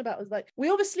are passionate about, is like, we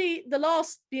obviously, the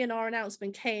last BNR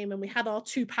announcement came and we had our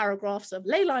 2 paragraphs of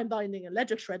Leyline Binding and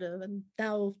Ledger Shredder, and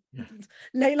now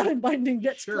Leyline Binding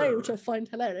gets play, which I find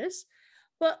hilarious.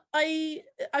 But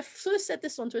I've sort of said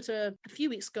this on Twitter a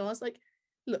few weeks ago. I was like,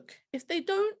 look, if they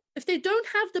don't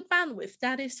have the bandwidth,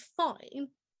 that is fine.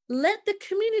 Let the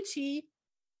community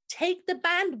take the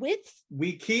bandwidth.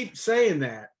 We keep saying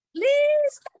that.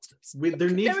 Please. There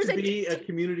needs to be a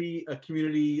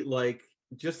community like,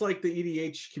 just like the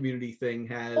EDH community thing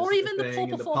has, or even the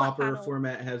thing, and the Pauper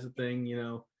format has a thing.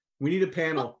 We need a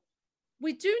panel. Well,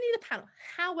 we do need a panel.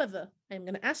 However, I'm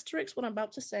going to asterisk what I'm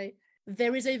about to say.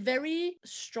 There is a very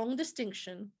strong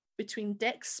distinction between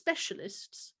deck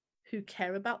specialists who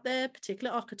care about their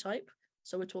particular archetype.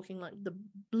 So we're talking like the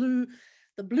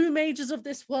blue mages of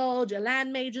this world, your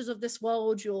land mages of this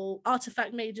world, your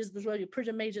artifact mages of this world, your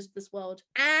prism mages of this world,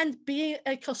 and being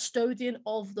a custodian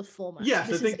of the format.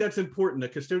 Yes, I think that's important. A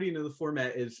custodian of the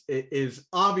format is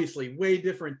obviously way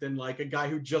different than like a guy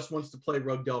who just wants to play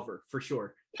Rug Delver, for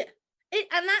sure. Yeah,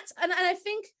 and I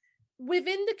think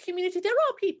within the community there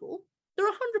are people. There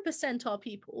 100% are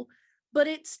people, but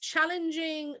it's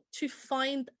challenging to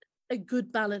find a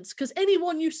good balance, because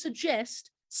anyone you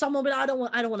suggest, someone will be like,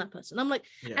 I don't want that person. I'm like,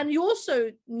 and you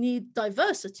also need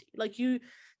diversity. Like the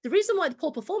reason why the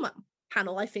Pauper format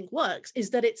panel I think works is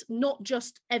that it's not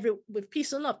just with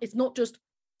peace and love. It's not just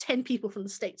 10 people from the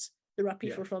States. There are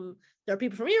people from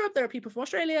Europe, there are people from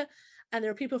Australia, and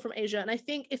there are people from Asia. And I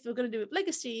think if we're going to do it with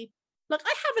Legacy, like,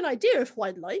 I have an idea of who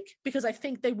I'd like, because I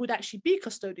think they would actually be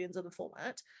custodians of the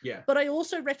format. Yeah. But I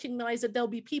also recognize that there'll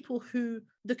be people who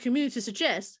the community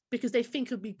suggests because they think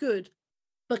it'll be good,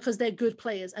 because they're good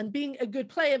players. And being a good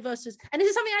player versus, and this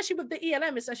is something actually with the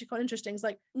ELM, it's actually quite interesting. It's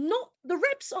like, not the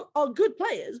reps are good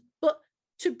players, but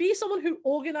to be someone who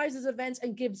organizes events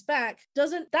and gives back,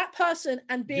 doesn't that person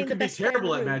and being the best player, you can be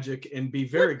terrible at Magic and be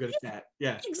very good at that.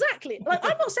 Yeah, exactly. Like,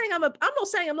 I'm not saying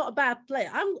I'm not a bad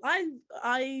player.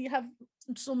 I have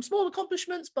some small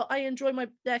accomplishments, but I enjoy my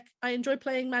deck. I enjoy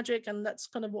playing Magic, and that's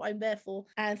kind of what I'm there for.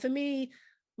 And for me,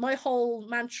 my whole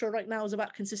mantra right now is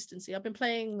about consistency. I've been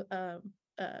playing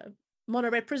Mono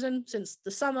Red Prison since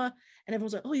the summer, and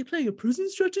everyone's like, oh, you're playing a prison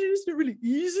strategy? Isn't it really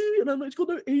easy? And I'm like, it's got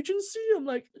no agency. I'm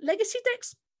like, legacy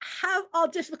decks are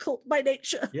difficult by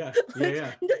nature. Yeah, like,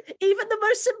 yeah. Even the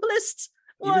most simplest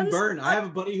ones. Even Burn. I have a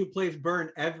buddy who plays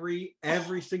Burn every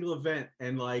single event,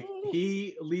 and like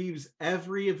he leaves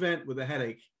every event with a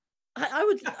headache.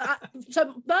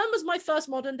 So Burn was my first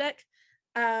modern deck.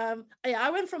 I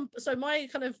went from, so my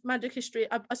kind of Magic history,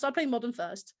 I started playing modern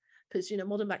first because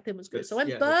modern back then was good. So I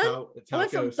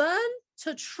went from Burn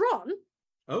to Tron.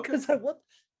 Okay.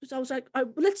 Because I was like,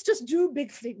 let's just do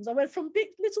big things. I went from big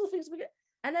little things,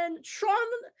 and then Tron.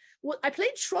 I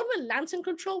played Tron when Lantern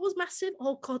Control was massive.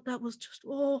 Oh god, that was just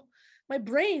my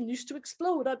brain used to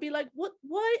explode. I'd be like, what?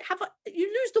 Why have you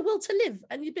lose the will to live?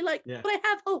 And you'd be like, but I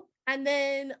have hope. And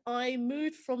then I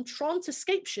moved from Tron to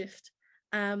Scapeshift.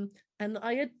 And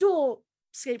I adore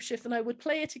Scapeshift, and I would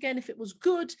play it again if it was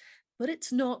good, but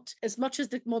it's not. As much as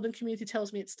the modern community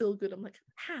tells me it's still good, I'm like,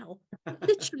 how?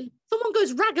 Literally, someone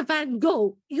goes Ragavan,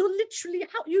 go. You're literally,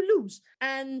 how you lose.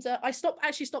 And I stopped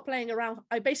playing around.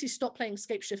 I basically stopped playing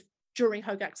Scapeshift during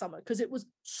Hogak Summer because it was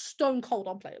stone cold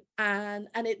unplayable, and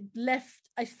it left.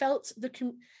 I felt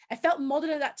modern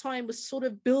at that time was sort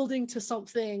of building to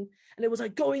something, and it was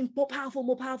like going more powerful.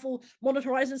 Modern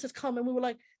Horizons had come, and we were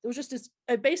like, there was just this.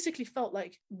 I basically felt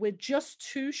like we're just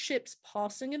two ships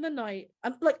passing in the night,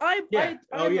 and like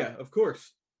of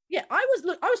course. Yeah, I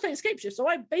was playing Scapeshift, so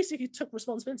I basically took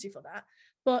responsibility for that.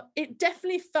 But it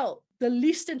definitely felt the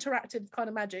least interactive kind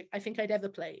of Magic I think I'd ever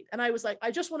played. And I was like, I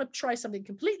just want to try something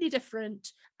completely different.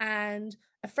 And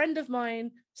a friend of mine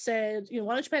said,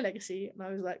 why don't you play Legacy? And I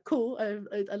was like, cool.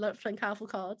 I love playing powerful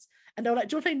cards. And they were like,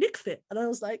 do you want to play Nick Fit? And I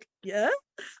was like, yeah.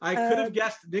 I could have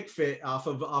guessed Nick Fit off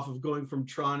of going from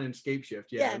Tron and Scapeshift.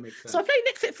 Yeah, that makes sense. So I played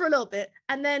Nick Fit for a little bit.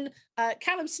 And then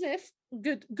Callum Smith,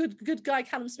 good guy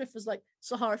Callum Smith was like,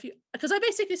 Sahara, because I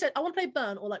basically said I want to play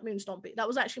Burn or like Moonstompy. That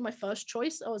was actually my first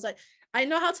choice. I was like, I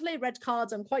know how to play red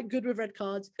cards. I'm quite good with red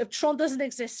cards. If Tron doesn't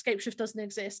exist, Scapeshift doesn't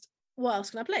exist, what else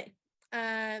can I play?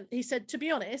 And he said, to be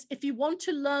honest, if you want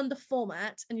to learn the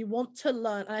format and you want to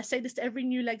learn, and I say this to every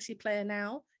new Legacy player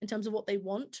now in terms of what they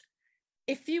want,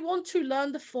 if you want to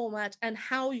learn the format and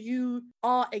how you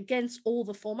are against all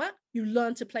the format, you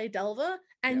learn to play Delver,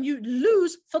 and you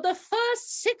lose for the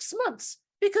first 6 months,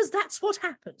 because that's what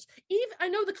happens. Even I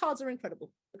know the cards are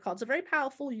incredible. The cards are very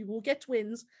powerful. You will get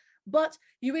wins, but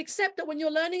you accept that when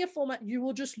you're learning a format, you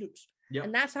will just lose. Yep.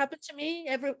 And that's happened to me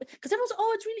because everyone's like,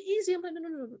 it's really easy. I'm like,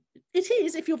 no. It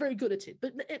is if you're very good at it.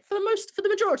 But for the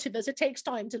majority of us, it takes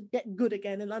time to get good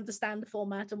again and understand the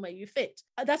format and where you fit.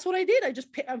 That's what I did. I just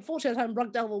unfortunately, at the time,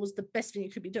 Rug Delver was the best thing you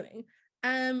could be doing.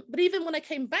 But even when I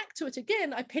came back to it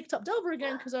again, I picked up Delver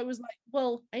again because I was like,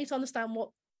 well, I need to understand what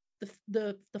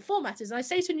the format is. And I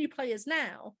say to new players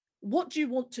now, what do you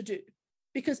want to do?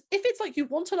 Because if it's like you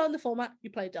want to learn the format,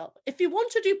 you play Delver. If you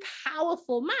want to do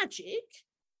powerful Magic,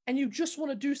 and you just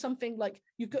want to do something like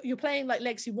you're playing like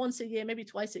Legacy once a year, maybe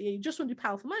twice a year, you just want to do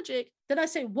powerful Magic, then I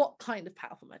say, what kind of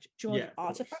powerful Magic? Do you want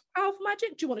artifact powerful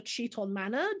Magic? Do you want to cheat on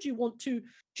mana? Do you want to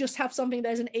just have something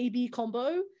there's an AB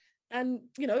combo? And,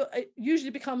 it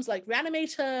usually becomes like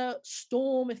Reanimator,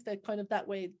 Storm, if they're kind of that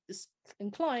way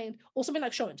inclined, or something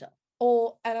like Show and Tell.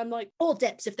 Or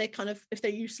Depths if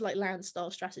they're used to like land style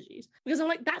strategies. Because I'm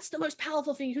like, that's the most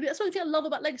powerful thing you can do. That's the only thing I love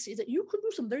about Legacy is that you could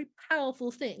do some very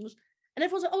powerful things. And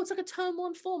everyone's like, it's like a turn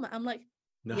one format. I'm like,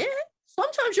 no. Yeah,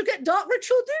 sometimes you get Dark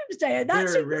Ritual Doomsday. And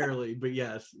that's very rarely, but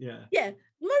yes, yeah. Yeah,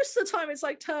 most of the time it's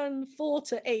like turn 4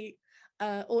 to 8.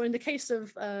 Or in the case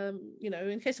of,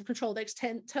 in case of control decks,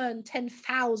 turn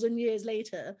 10,000 years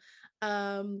later,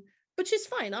 which is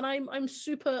fine. And I'm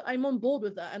on board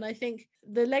with that. And I think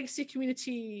the Legacy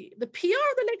community, the PR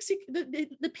of the Legacy,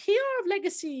 the PR of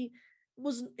Legacy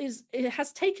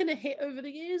has taken a hit over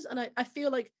the years. And I feel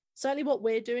like certainly what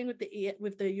we're doing with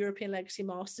the European Legacy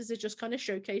Masters is just kind of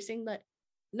showcasing that,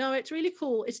 no, it's really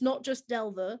cool. It's not just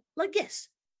Delver. Like, yes,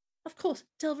 of course,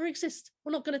 Delver exists.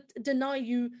 We're not going to deny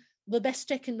you the best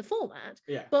deck in the format.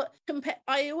 Yeah. But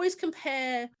I always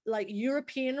compare like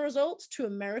European results to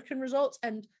American results,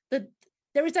 and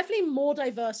there is definitely more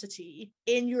diversity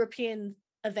in European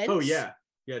events. Oh yeah.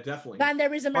 Yeah, definitely. Than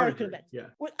there is American events. Yeah.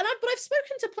 But I've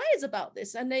spoken to players about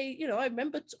this, and they, I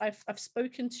remember I've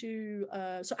spoken to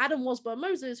so Adam Wasburn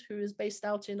Moses, who is based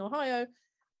out in Ohio,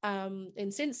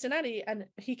 in Cincinnati, and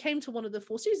he came to one of the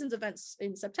Four Seasons events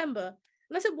in September.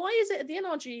 And I said, why is it at the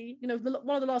NRG,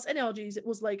 one of the last NRGs, it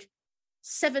was like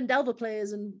 7 Delver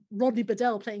players and Rodney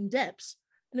Bedell playing Depths.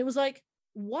 And it was like,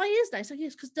 why is that? I said,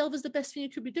 yes, because Delver's the best thing you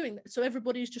could be doing. So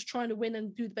everybody's just trying to win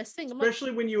and do the best thing.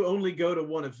 Especially when you only go to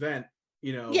one event.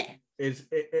 you know, yeah,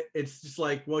 it's just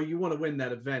like, well, you want to win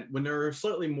that event. When there are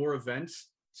slightly more events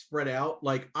spread out,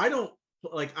 like I don't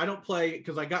play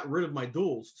because I got rid of my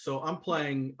duels, so I'm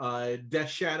playing Death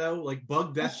Shadow, like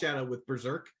Bug Death Shadow with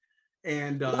Berserk,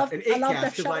 and an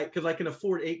 8-cast because I can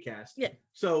afford 8-cast. Yeah.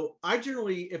 So I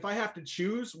generally, if I have to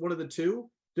choose one of the two,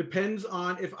 depends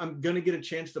on if I'm gonna get a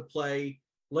chance to play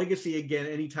Legacy again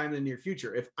anytime in the near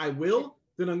future. If I will,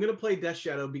 then I'm gonna play Death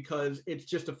Shadow because it's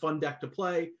just a fun deck to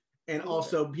play, and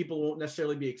also people won't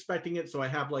necessarily be expecting it, so I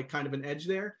have like kind of an edge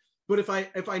there. But if I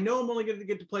know I'm only going to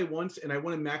get to play once and I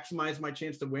want to maximize my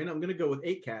chance to win, I'm going to go with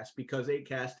 8-cast because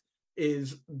 8-cast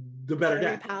is the better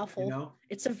deck. Powerful. You know?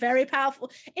 It's a very powerful.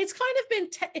 It's kind of been.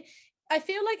 I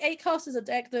feel like 8-cast is a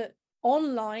deck that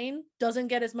online doesn't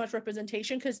get as much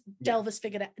representation because Delver's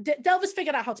figured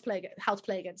out how to play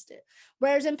against it.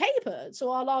 Whereas in paper,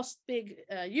 so our last big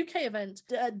UK event,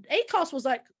 8-cast was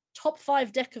like top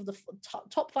 5 deck in the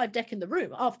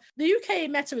room. Of the UK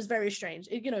meta is very strange.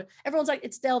 Everyone's like,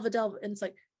 it's Delver, and it's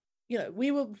like,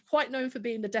 we were quite known for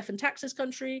being the Death and Taxes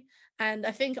country, and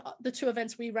I think the 2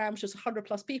 events we ran, which was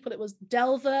 100+ people, it was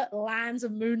Delver, Lands,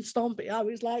 and Moon Stompy. I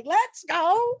was like, let's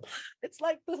go. It's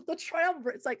like the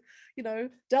triumvirate. It's like,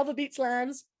 Delver beats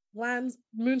Lands,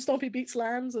 Moon Stompy beats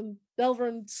Lands, and Delver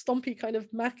and Stompy kind of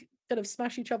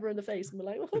smash each other in the face, and we're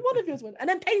like, well, one of yours win. And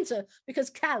then Painter, because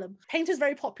Painter's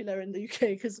very popular in the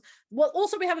UK because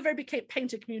also we have a very big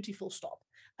Painter community, full stop.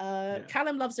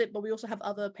 Callum loves it, but we also have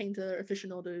other Painter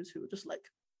aficionados who are just like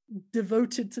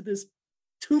devoted to this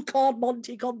 2-card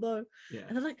Monty combo.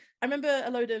 And they're like, I remember a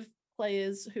load of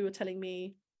players who were telling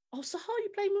me, oh, so how you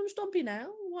play Moon Stompy now?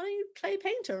 Why don't you play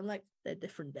Painter? I'm like, they're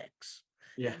different decks.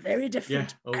 Yeah, very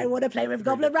different. I want to play with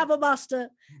Goblin Rabble Master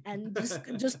and just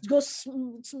turn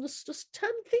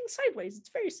things sideways.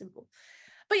 It's very simple.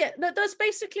 But yeah, that's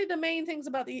basically the main things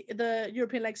about the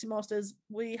European Legacy Masters.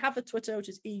 We have a Twitter, which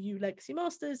is EU Legacy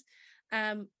Masters,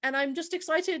 and I'm just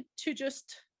excited to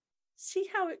just see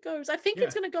how it goes. I think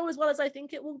it's going to go as well as I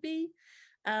think it will be.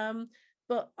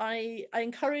 But I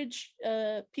encourage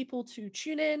people to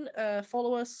tune in,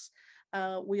 follow us.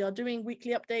 We are doing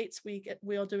weekly updates.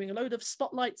 We are doing a load of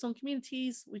spotlights on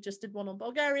communities. We just did one on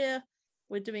Bulgaria.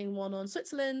 We're doing one on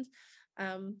Switzerland,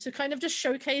 to kind of just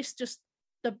showcase just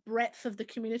the breadth of the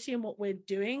community and what we're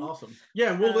doing. Awesome. Yeah,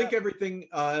 and we'll link everything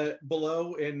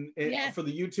below in for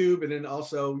the YouTube, and then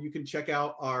also you can check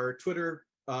out our Twitter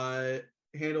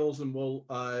handles, and we'll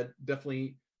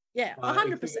definitely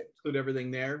 100% include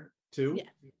everything there too.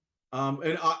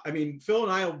 And I mean, Phil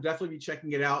and I will definitely be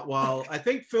checking it out. While I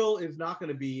think Phil is not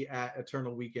going to be at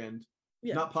Eternal Weekend.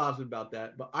 Not positive about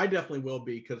that, but I definitely will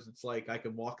be because it's like I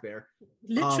can walk there.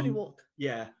 Literally walk.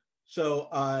 Yeah. So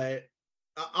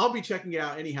I'll be checking it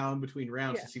out anyhow in between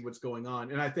rounds to see what's going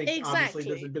on. And I think obviously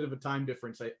there's a bit of a time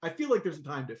difference. I feel like there's a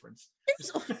time difference. There's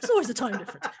always a time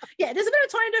difference. Yeah, there's a bit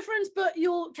of time difference, but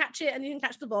you'll catch it and you can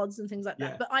catch the VODs and things like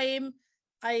that. But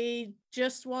I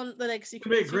just want the Legacy. It's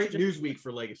gonna be a great news week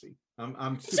for Legacy.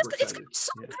 I'm super excited.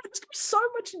 It's gonna be so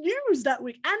much news that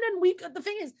week. And then the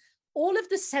thing is, all of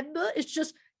December is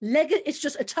just it's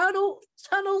just eternal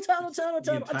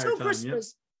until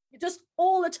Christmas. Just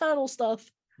all eternal stuff.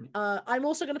 I'm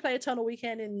also going to play Eternal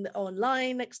Weekend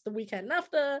online the weekend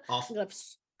after. Awesome. I'm gonna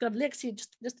have Legacy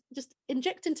just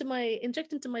inject into my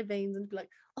veins and be like,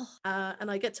 and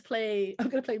I get to play. I'm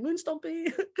going to play Moon Stompy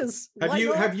because.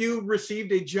 Have you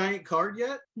received a giant card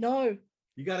yet? No.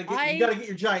 You gotta get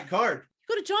your giant card.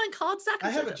 You got a giant card, Zach? I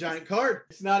have a giant card.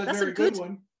 It's not a very good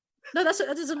one. No, that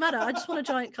doesn't matter. I just want a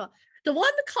giant card. The one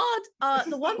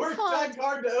giant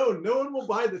card to own. No one will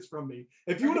buy this from me.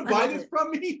 If you want to buy this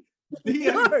from me,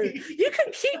 no, you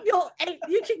can keep your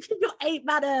 8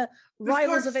 mana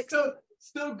Rivals of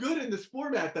still good in this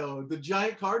format though. The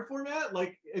giant card format,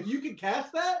 like if you can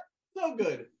cast that, so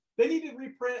good. They need to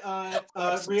reprint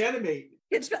reanimate.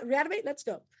 Reanimate. Let's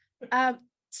go.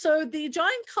 So the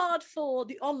giant card for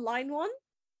the online one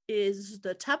is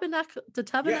the Tabernacle.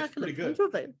 Pretty good.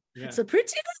 It's a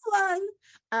pretty good one.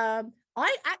 I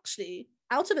actually,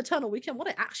 out of Eternal Weekend, what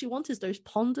I actually want is those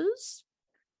ponders,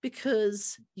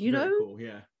 because cool,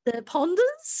 the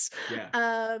ponders.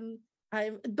 Yeah.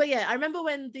 I remember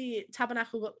when the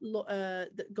Tabernacle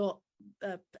got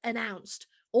announced,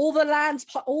 all the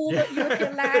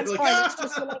European lands pirates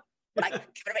just were like,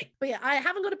 give it away. But yeah, I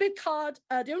haven't got a big card.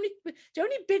 The only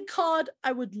big card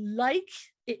I would like.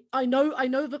 I know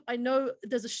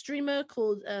there's a streamer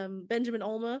called Benjamin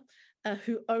Ulmer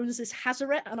who owns this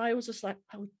Hazoret, and I was just like,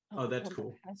 that's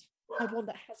cool. I'd want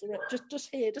that Hazoret just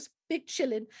here, just big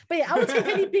chilling. But yeah, I would say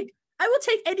I will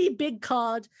take any big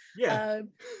card. Yeah.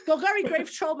 Golgari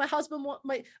Grave Troll. My husband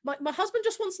my husband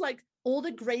just wants like all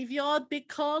the graveyard big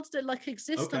cards that like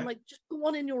exist. Okay. I'm like, just put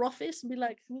one in your office and be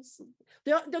like,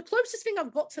 the closest thing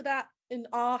I've got to that in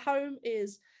our home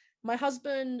is my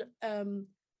husband.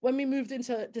 When we moved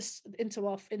into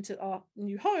our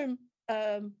new home,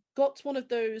 got one of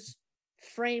those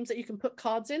frames that you can put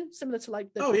cards in, similar to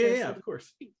like the of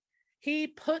course. He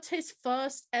put his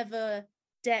first ever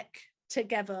deck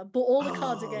together, bought all the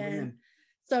cards again. Man.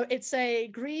 So it's a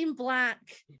green black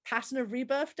Pattern of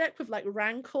Rebirth deck with like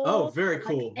Rancor. Oh, very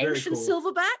cool. Like ancient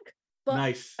Silverback. But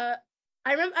nice.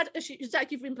 I remember,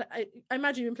 Zach, you've been playing. I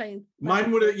imagine you've been playing.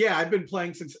 Mine would have, yeah, I've been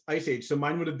playing since Ice Age, so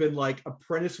mine would have been like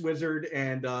Apprentice Wizard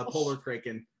and Polar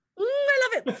Kraken.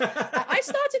 I love it.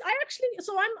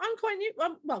 I'm quite new.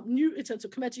 New in terms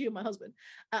of compared to you and my husband.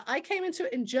 I came into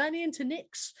it in Journey into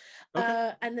Nyx,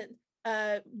 and then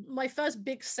my first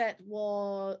big set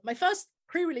was my first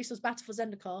pre-release was Battle for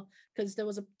Zendikar, because there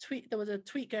was a tweet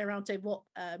going around saying what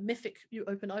mythic you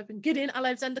open. Get in. I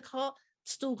love Zendikar.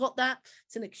 Still got that.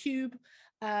 It's in a cube.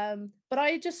 But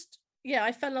I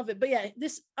fell in love with it. But yeah,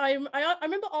 this I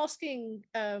remember asking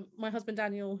my husband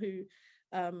Daniel, who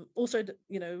also,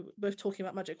 you know, both talking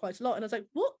about Magic quite a lot, and I was like,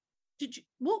 what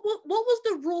was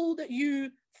the rule that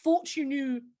you thought you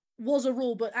knew was a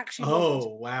rule but actually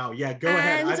wasn't? Wow, yeah, go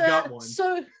ahead. I've got one.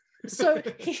 So he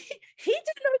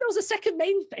didn't know there was a second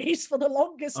main phase for the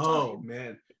longest time. Oh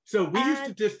man. So we used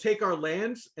to just take our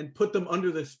lands and put them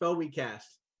under the spell we cast.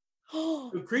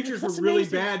 The creatures were really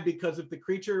bad, because if the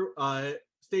creature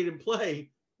stayed in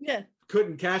play,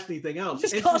 couldn't cast anything else.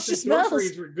 Just cast your spells.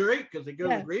 Were great because they go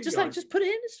to the graveyard. Just put it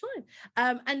in, it's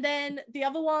fine. And then the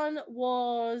other one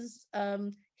was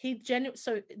so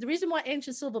the reason why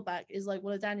Ancient Silverback is like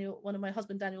one of my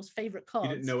husband Daniel's favorite cards.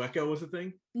 You didn't know Echo was a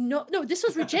thing? No, this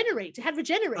was Regenerate. It had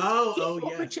Regenerate.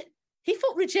 He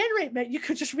thought Regenerate meant you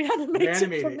could just reanimate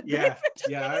it. Yeah.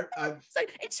 It's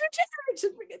like, it's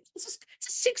Regenerate. It's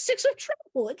a 6/6 of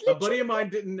trouble. A buddy of mine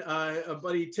didn't. A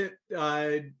buddy Tim.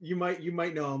 You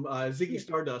might know him. Ziggy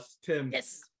Stardust. Tim.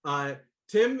 Yes.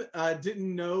 Tim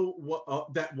didn't know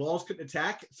what that walls couldn't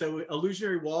attack. So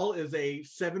Illusionary Wall is a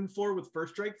 7/4 with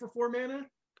first strike for 4 mana.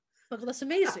 Look, that's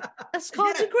amazing. That's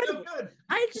card's incredible. So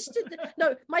I just did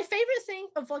my favorite thing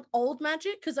of like old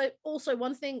Magic, because I also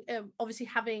one thing obviously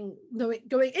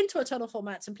going into Eternal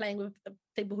formats and playing with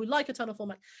people who like Eternal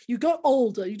format, you go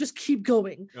older, you just keep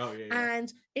going.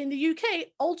 And in the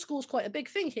UK, old school is quite a big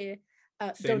thing here.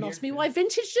 Don't ask me why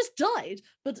Vintage just died,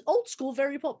 but old school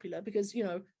very popular because, you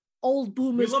know, old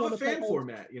boomers. We love a fan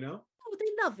format, you know.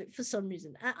 They love it for some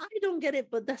reason. I don't get it,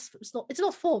 but it's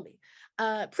not for me.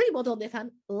 Pre-modern they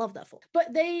fan love that for. But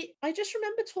I just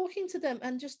remember talking to them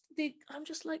and I'm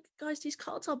just like, guys, these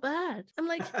cards are bad. I'm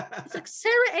like, it's like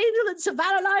Sarah Angel and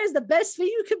Savannah is the best thing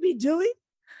you could be doing.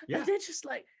 Yeah. And they're just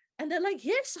like, and they're like,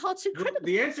 yes, heart's incredible.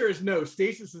 The answer is no.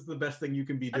 Stasis is the best thing you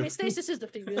can be doing. I mean, Stasis is the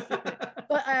thing.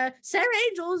 But Sarah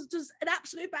Angel is just an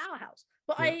absolute powerhouse.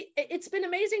 But it's been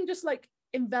amazing just like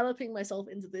enveloping myself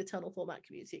into the Eternal format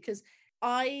community, because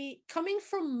coming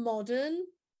from Modern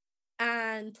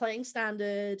and playing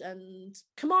Standard and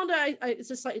Commander, it's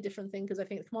a slightly different thing, because I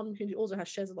think the Commander community also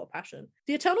shares a lot of passion.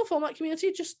 The Eternal format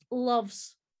community just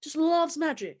loves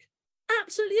Magic,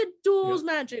 absolutely adores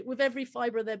Magic with every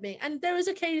fiber of their being. And there is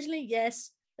occasionally,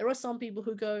 yes, there are some people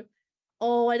who go,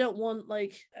 oh, I don't want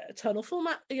like Eternal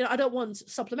format, you know, I don't want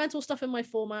supplemental stuff in my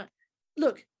format.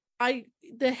 Look,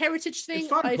 the Heritage thing. It's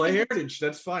fun to play Heritage.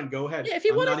 That's fine. Go ahead. Yeah, if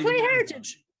you want to play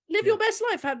Heritage, live your best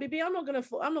life, Habibi. I'm not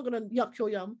gonna yuck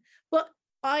your yum. But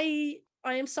I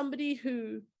am somebody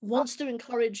who wants to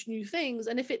encourage new things,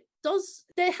 and if it does,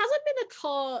 there hasn't been a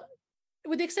card,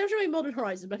 with the exception of Modern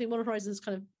Horizons, but I think Modern Horizons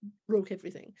kind of broke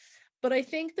everything. But I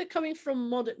think that coming from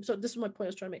Modern, so this is my point I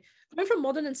was trying to make. Coming from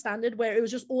Modern and Standard, where it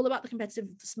was just all about the competitive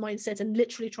mindset and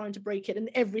literally trying to break it, and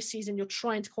every season you're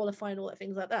trying to qualify and all that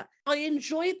things like that. I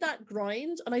enjoyed that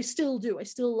grind, and I still do. I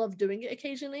still love doing it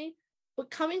occasionally.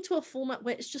 But coming to a format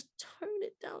where it's just tone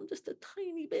it down just a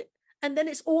tiny bit, and then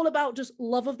it's all about just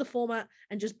love of the format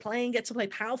and just get to play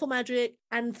powerful Magic.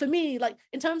 And for me, like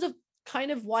in terms of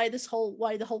kind of why the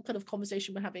whole kind of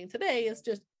conversation we're having today is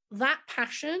just that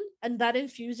passion and that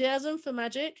enthusiasm for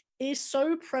Magic is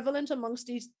so prevalent amongst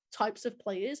these types of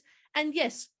players. And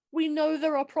yes, we know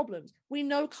there are problems. We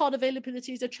know card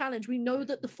availability is a challenge. We know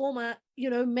that the format, you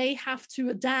know, may have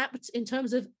to adapt in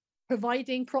terms of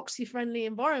providing proxy-friendly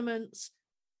environments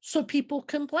so people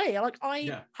can play. Like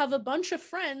I have a bunch of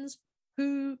friends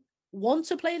who want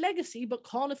to play Legacy but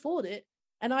can't afford it,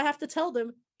 and I have to tell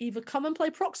them either come and play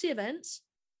proxy events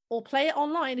or play it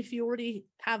online if you already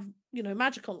have,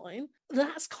 Magic Online.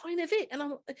 That's kind of it. And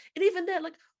even there,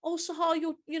 like, oh, Sahar,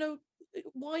 you're,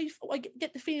 why I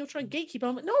get the feeling you're trying to gatekeep.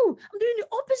 I'm like, no, I'm doing the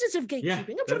opposite of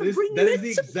gatekeeping. I'm trying to bring you in. That is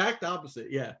the exact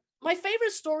opposite. Yeah. My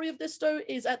favorite story of this, though,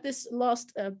 is at this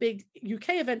last big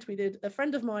UK event we did. A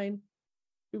friend of mine,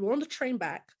 we were on the train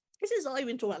back. This is, I've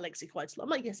been talking about Legacy quite a lot. I'm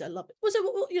like, yes, I love it. Well,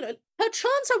 per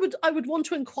chance I would want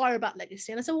to inquire about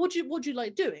Legacy. And I said, what do you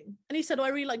like doing? And he said, oh, I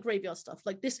really like graveyard stuff.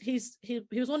 Like this, he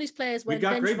was one of these players when we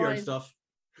got graveyard stuff.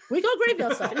 We got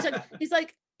graveyard stuff. And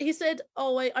he said,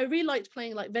 oh, I really liked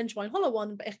playing like Vengevine Hollow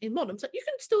One in Modern. So you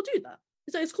can still do that.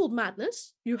 So it's called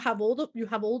Madness. You have all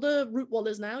the Root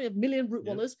Wallers now. You have million Root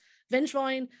Wallers.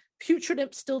 Vengevine, Putrid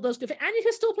Imp still does good thing, and you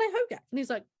can still play Hogak. And he's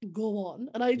like, go on.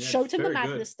 And I showed him the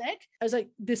Madness deck. I was like,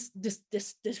 this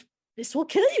will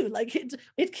kill you. Like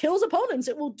it kills opponents.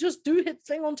 It will just do its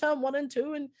thing on turn 1 and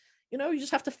 2, and you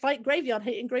just have to fight graveyard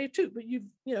hate in grave 2. But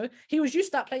he was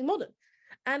used to that playing Modern.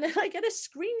 And then I get a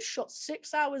screenshot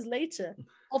 6 hours later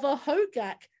of a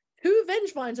Hogak, 2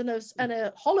 Vengevines and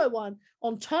a Hollow One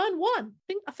on turn 1.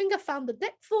 I think I found the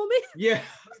deck for me. Yeah,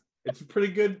 it's pretty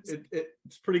good.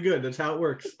 It's pretty good. That's how it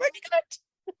works. It's pretty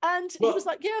good. And he was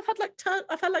like, "Yeah,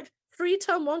 I've had like 3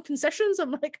 turn 1 concessions."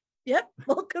 I'm like, "Yep,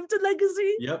 welcome to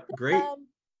Legacy." Yep, great.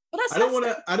 But I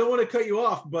don't want to cut you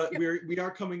off, but we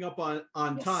are coming up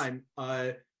on time.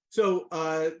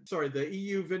 Sorry, the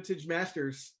EU Vintage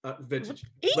Masters,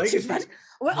 Legacy.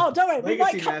 Don't worry.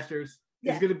 Legacy Masters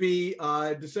is going to be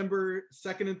December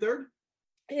 2nd and 3rd.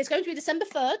 It's going to be December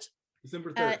 3rd.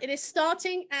 December 3rd. It is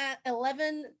starting at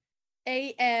 11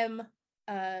 a.m.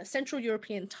 Central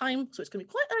European time, so it's going to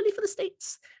be quite early for the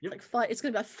States. Yep. Like 5. It's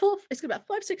going to be about 4. It's going to be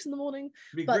about 5-6 in the morning.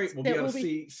 It'll be great. We'll be able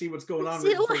to see what's going on.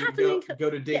 Before we go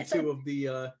to day 2 of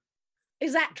the.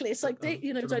 Exactly. It's like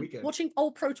like watching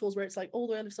old Pro Tours where it's like all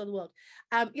the way on the side of the world.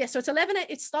 So it's 11.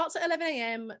 It starts at 11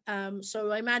 a.m.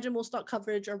 So I imagine we'll start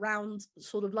coverage around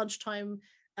sort of lunchtime,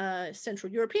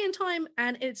 Central European time,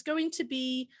 and it's going to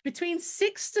be between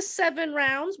 6 to 7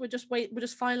 rounds. We're just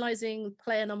finalizing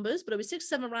player numbers, but it'll be 6 to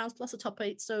 7 rounds plus a top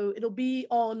 8. So it'll be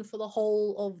on for the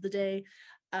whole of the day,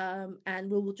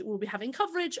 and we'll be having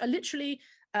coverage. Literally,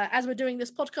 as we're doing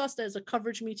this podcast, there's a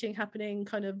coverage meeting happening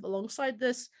kind of alongside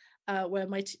this. Where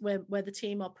the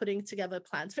team are putting together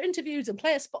plans for interviews and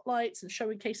player spotlights and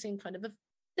showcasing kind of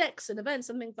decks and events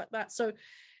and things like that. So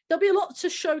there'll be a lot to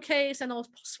showcase, and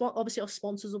obviously our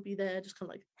sponsors will be there, just kind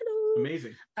of like, hello.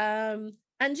 Amazing. And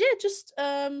yeah, just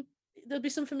there'll be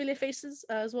some familiar faces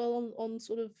as well on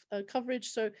sort of coverage.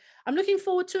 So I'm looking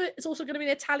forward to it. It's also going to be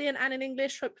in Italian and in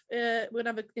English. We're gonna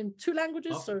have it in 2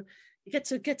 languages, awesome.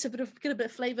 So you get a bit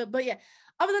of flavor. But yeah,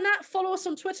 other than that, follow us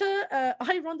on Twitter.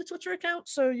 I run the Twitter account,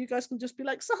 so you guys can just be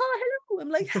like, Sahar, hello. I'm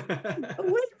like, I'm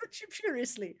waiting for you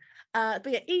furiously. But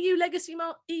yeah, EU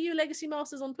Legacy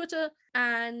Masters on Twitter,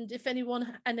 and if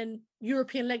anyone, and then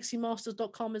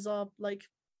EuropeanLegacyMasters.com is our like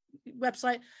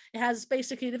website. It has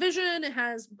basically the vision. It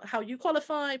has how you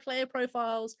qualify, player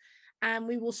profiles, and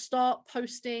we will start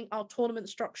posting our tournament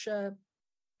structure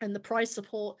and the prize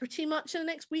support pretty much in the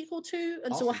next week or 2.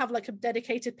 And awesome. So we'll have like a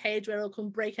dedicated page where it can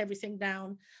break everything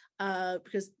down,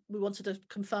 because we wanted to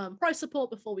confirm prize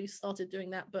support before we started doing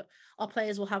that. But our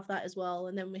players will have that as well.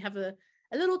 And then we have a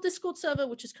little Discord server,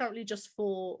 which is currently just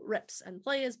for reps and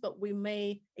players, but we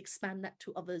may expand that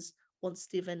to others once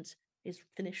the event is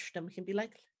finished, and we can be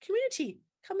like, community,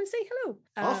 come and say hello.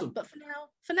 Awesome. But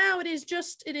for now, it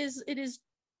is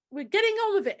we're getting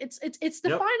on with it. It's the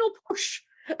final push.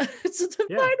 It's the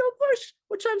final push,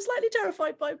 which I'm slightly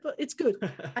terrified by, but it's good.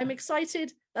 I'm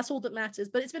excited. That's all that matters.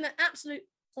 But it's been an absolute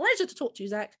pleasure to talk to you,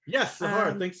 Zach. Yes,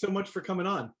 Sahar, thanks so much for coming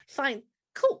on. Fine.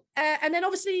 Cool. And then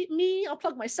obviously I'll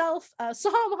plug myself.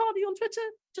 Sahar Mahadi on Twitter.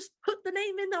 Just put the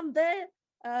name in, I'm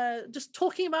there. Just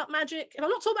talking about Magic. If I'm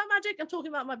not talking about Magic, I'm talking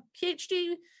about my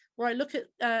PhD, where I look at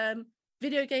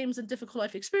video games and difficult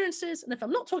life experiences. And if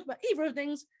I'm not talking about either of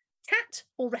things, cat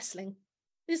or wrestling.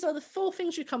 These are the 4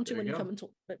 things you come to when you come and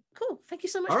talk. But cool. Thank you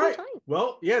so much for your time.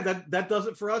 Well, yeah, that does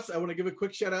it for us. I want to give a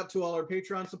quick shout out to all our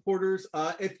Patreon supporters.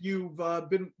 If you've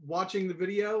been watching the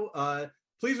video,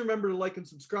 please remember to like and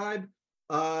subscribe.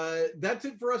 That's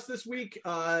it for us this week.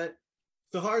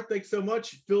 Sahar, thanks so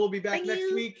much. Phil will be back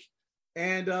next week.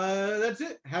 And that's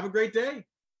it. Have a great day.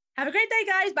 Have a great day,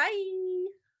 guys. Bye.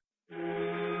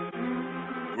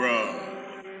 Bruh.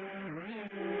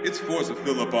 It's Forza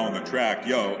Phillip on the track.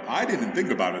 Yo, I didn't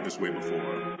think about it this way before.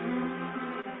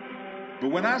 But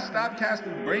when I stopped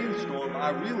casting Brainstorm, I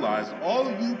realized all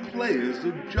you players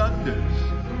are Junders.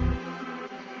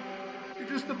 You're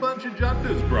just a bunch of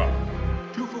Junders, bro.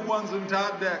 2-for-1s in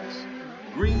top decks.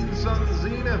 Green Sun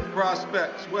Zenith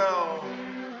prospects, well...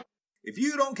 If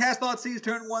you don't cast Thoughtseize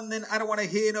turn 1, then I don't want to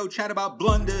hear no chat about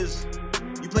blunders.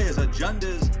 You play as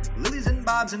Ajundas, lilies and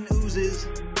bobs and oozes,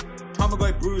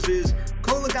 Tarmogoyf bruises,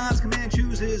 Kolaghan's command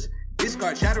chooses,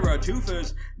 discard Shatterer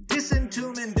twofers,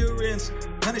 disentomb endurance,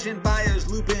 punishing fires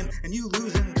looping, and you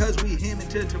losing cause we him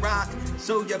into Tarak.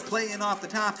 So you're playing off the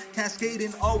top,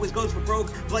 cascading always goes for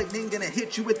broke, lightning gonna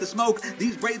hit you with the smoke,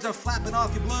 these braids are flapping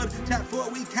off your blood, tap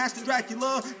 4 we casting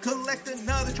Dracula, collect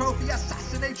another trophy,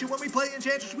 assassinate you when we play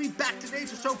Enchantress, we back to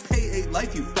nature, so pay 8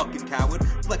 life you fucking coward,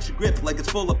 flex your grip like it's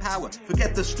full of power,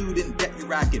 forget the student debt you're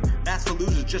racking, mass for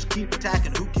losers just keep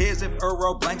attacking, who cares if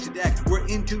Uro blanks your deck, we're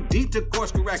in too deep to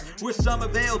course correct, we're summer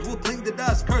veiled, we'll cling to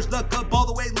dust, curse the cabal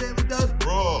the way Lily does.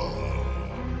 Bruh,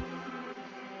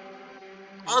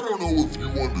 I don't know if you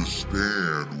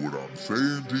understand what I'm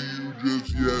saying to you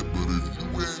just yet, but if you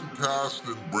ain't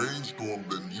casting Brainstorm,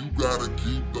 then you gotta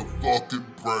keep the fucking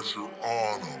pressure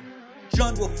on them.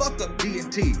 Jund will fuck up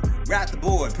D&T, rat the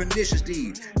board, pernicious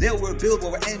deed. They'll rebuild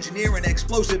while we're engineering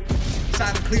explosive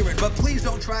silent clearing, but please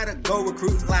don't try to go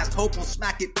recruiting. Last hope will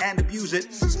smack it and abuse it.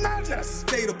 This is madness.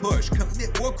 Fatal push,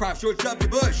 commit war crimes, George W.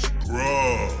 Bush.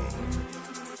 Bruh,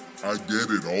 I get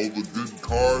it, all the good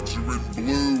cards are in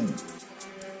blue,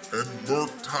 and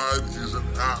Murktide is an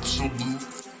absolute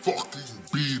fucking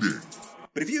beating.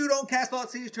 But if you don't cast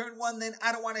Thoughtseize turn 1, then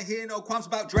I don't want to hear no qualms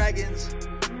about dragons.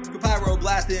 Pyro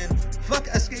blasting, fuck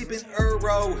escaping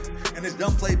Uro and his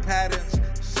dumb play patterns,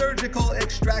 surgical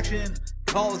extraction,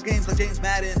 calls games like James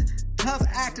Madden, tough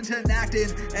acting to enacting,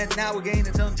 and now we're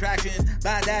gaining some traction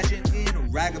by dashing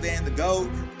in Ragavan the GOAT,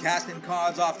 casting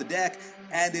cards off the deck,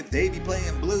 and if they be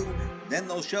playing blue, then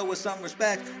they'll show us some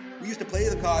respect. We used to play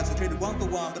the cards, they traded 1 for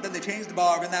 1, but then they changed the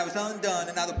bar and that was undone,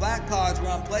 and now the black cards were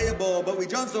unplayable, but we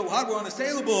jumped so hard we're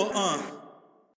unassailable,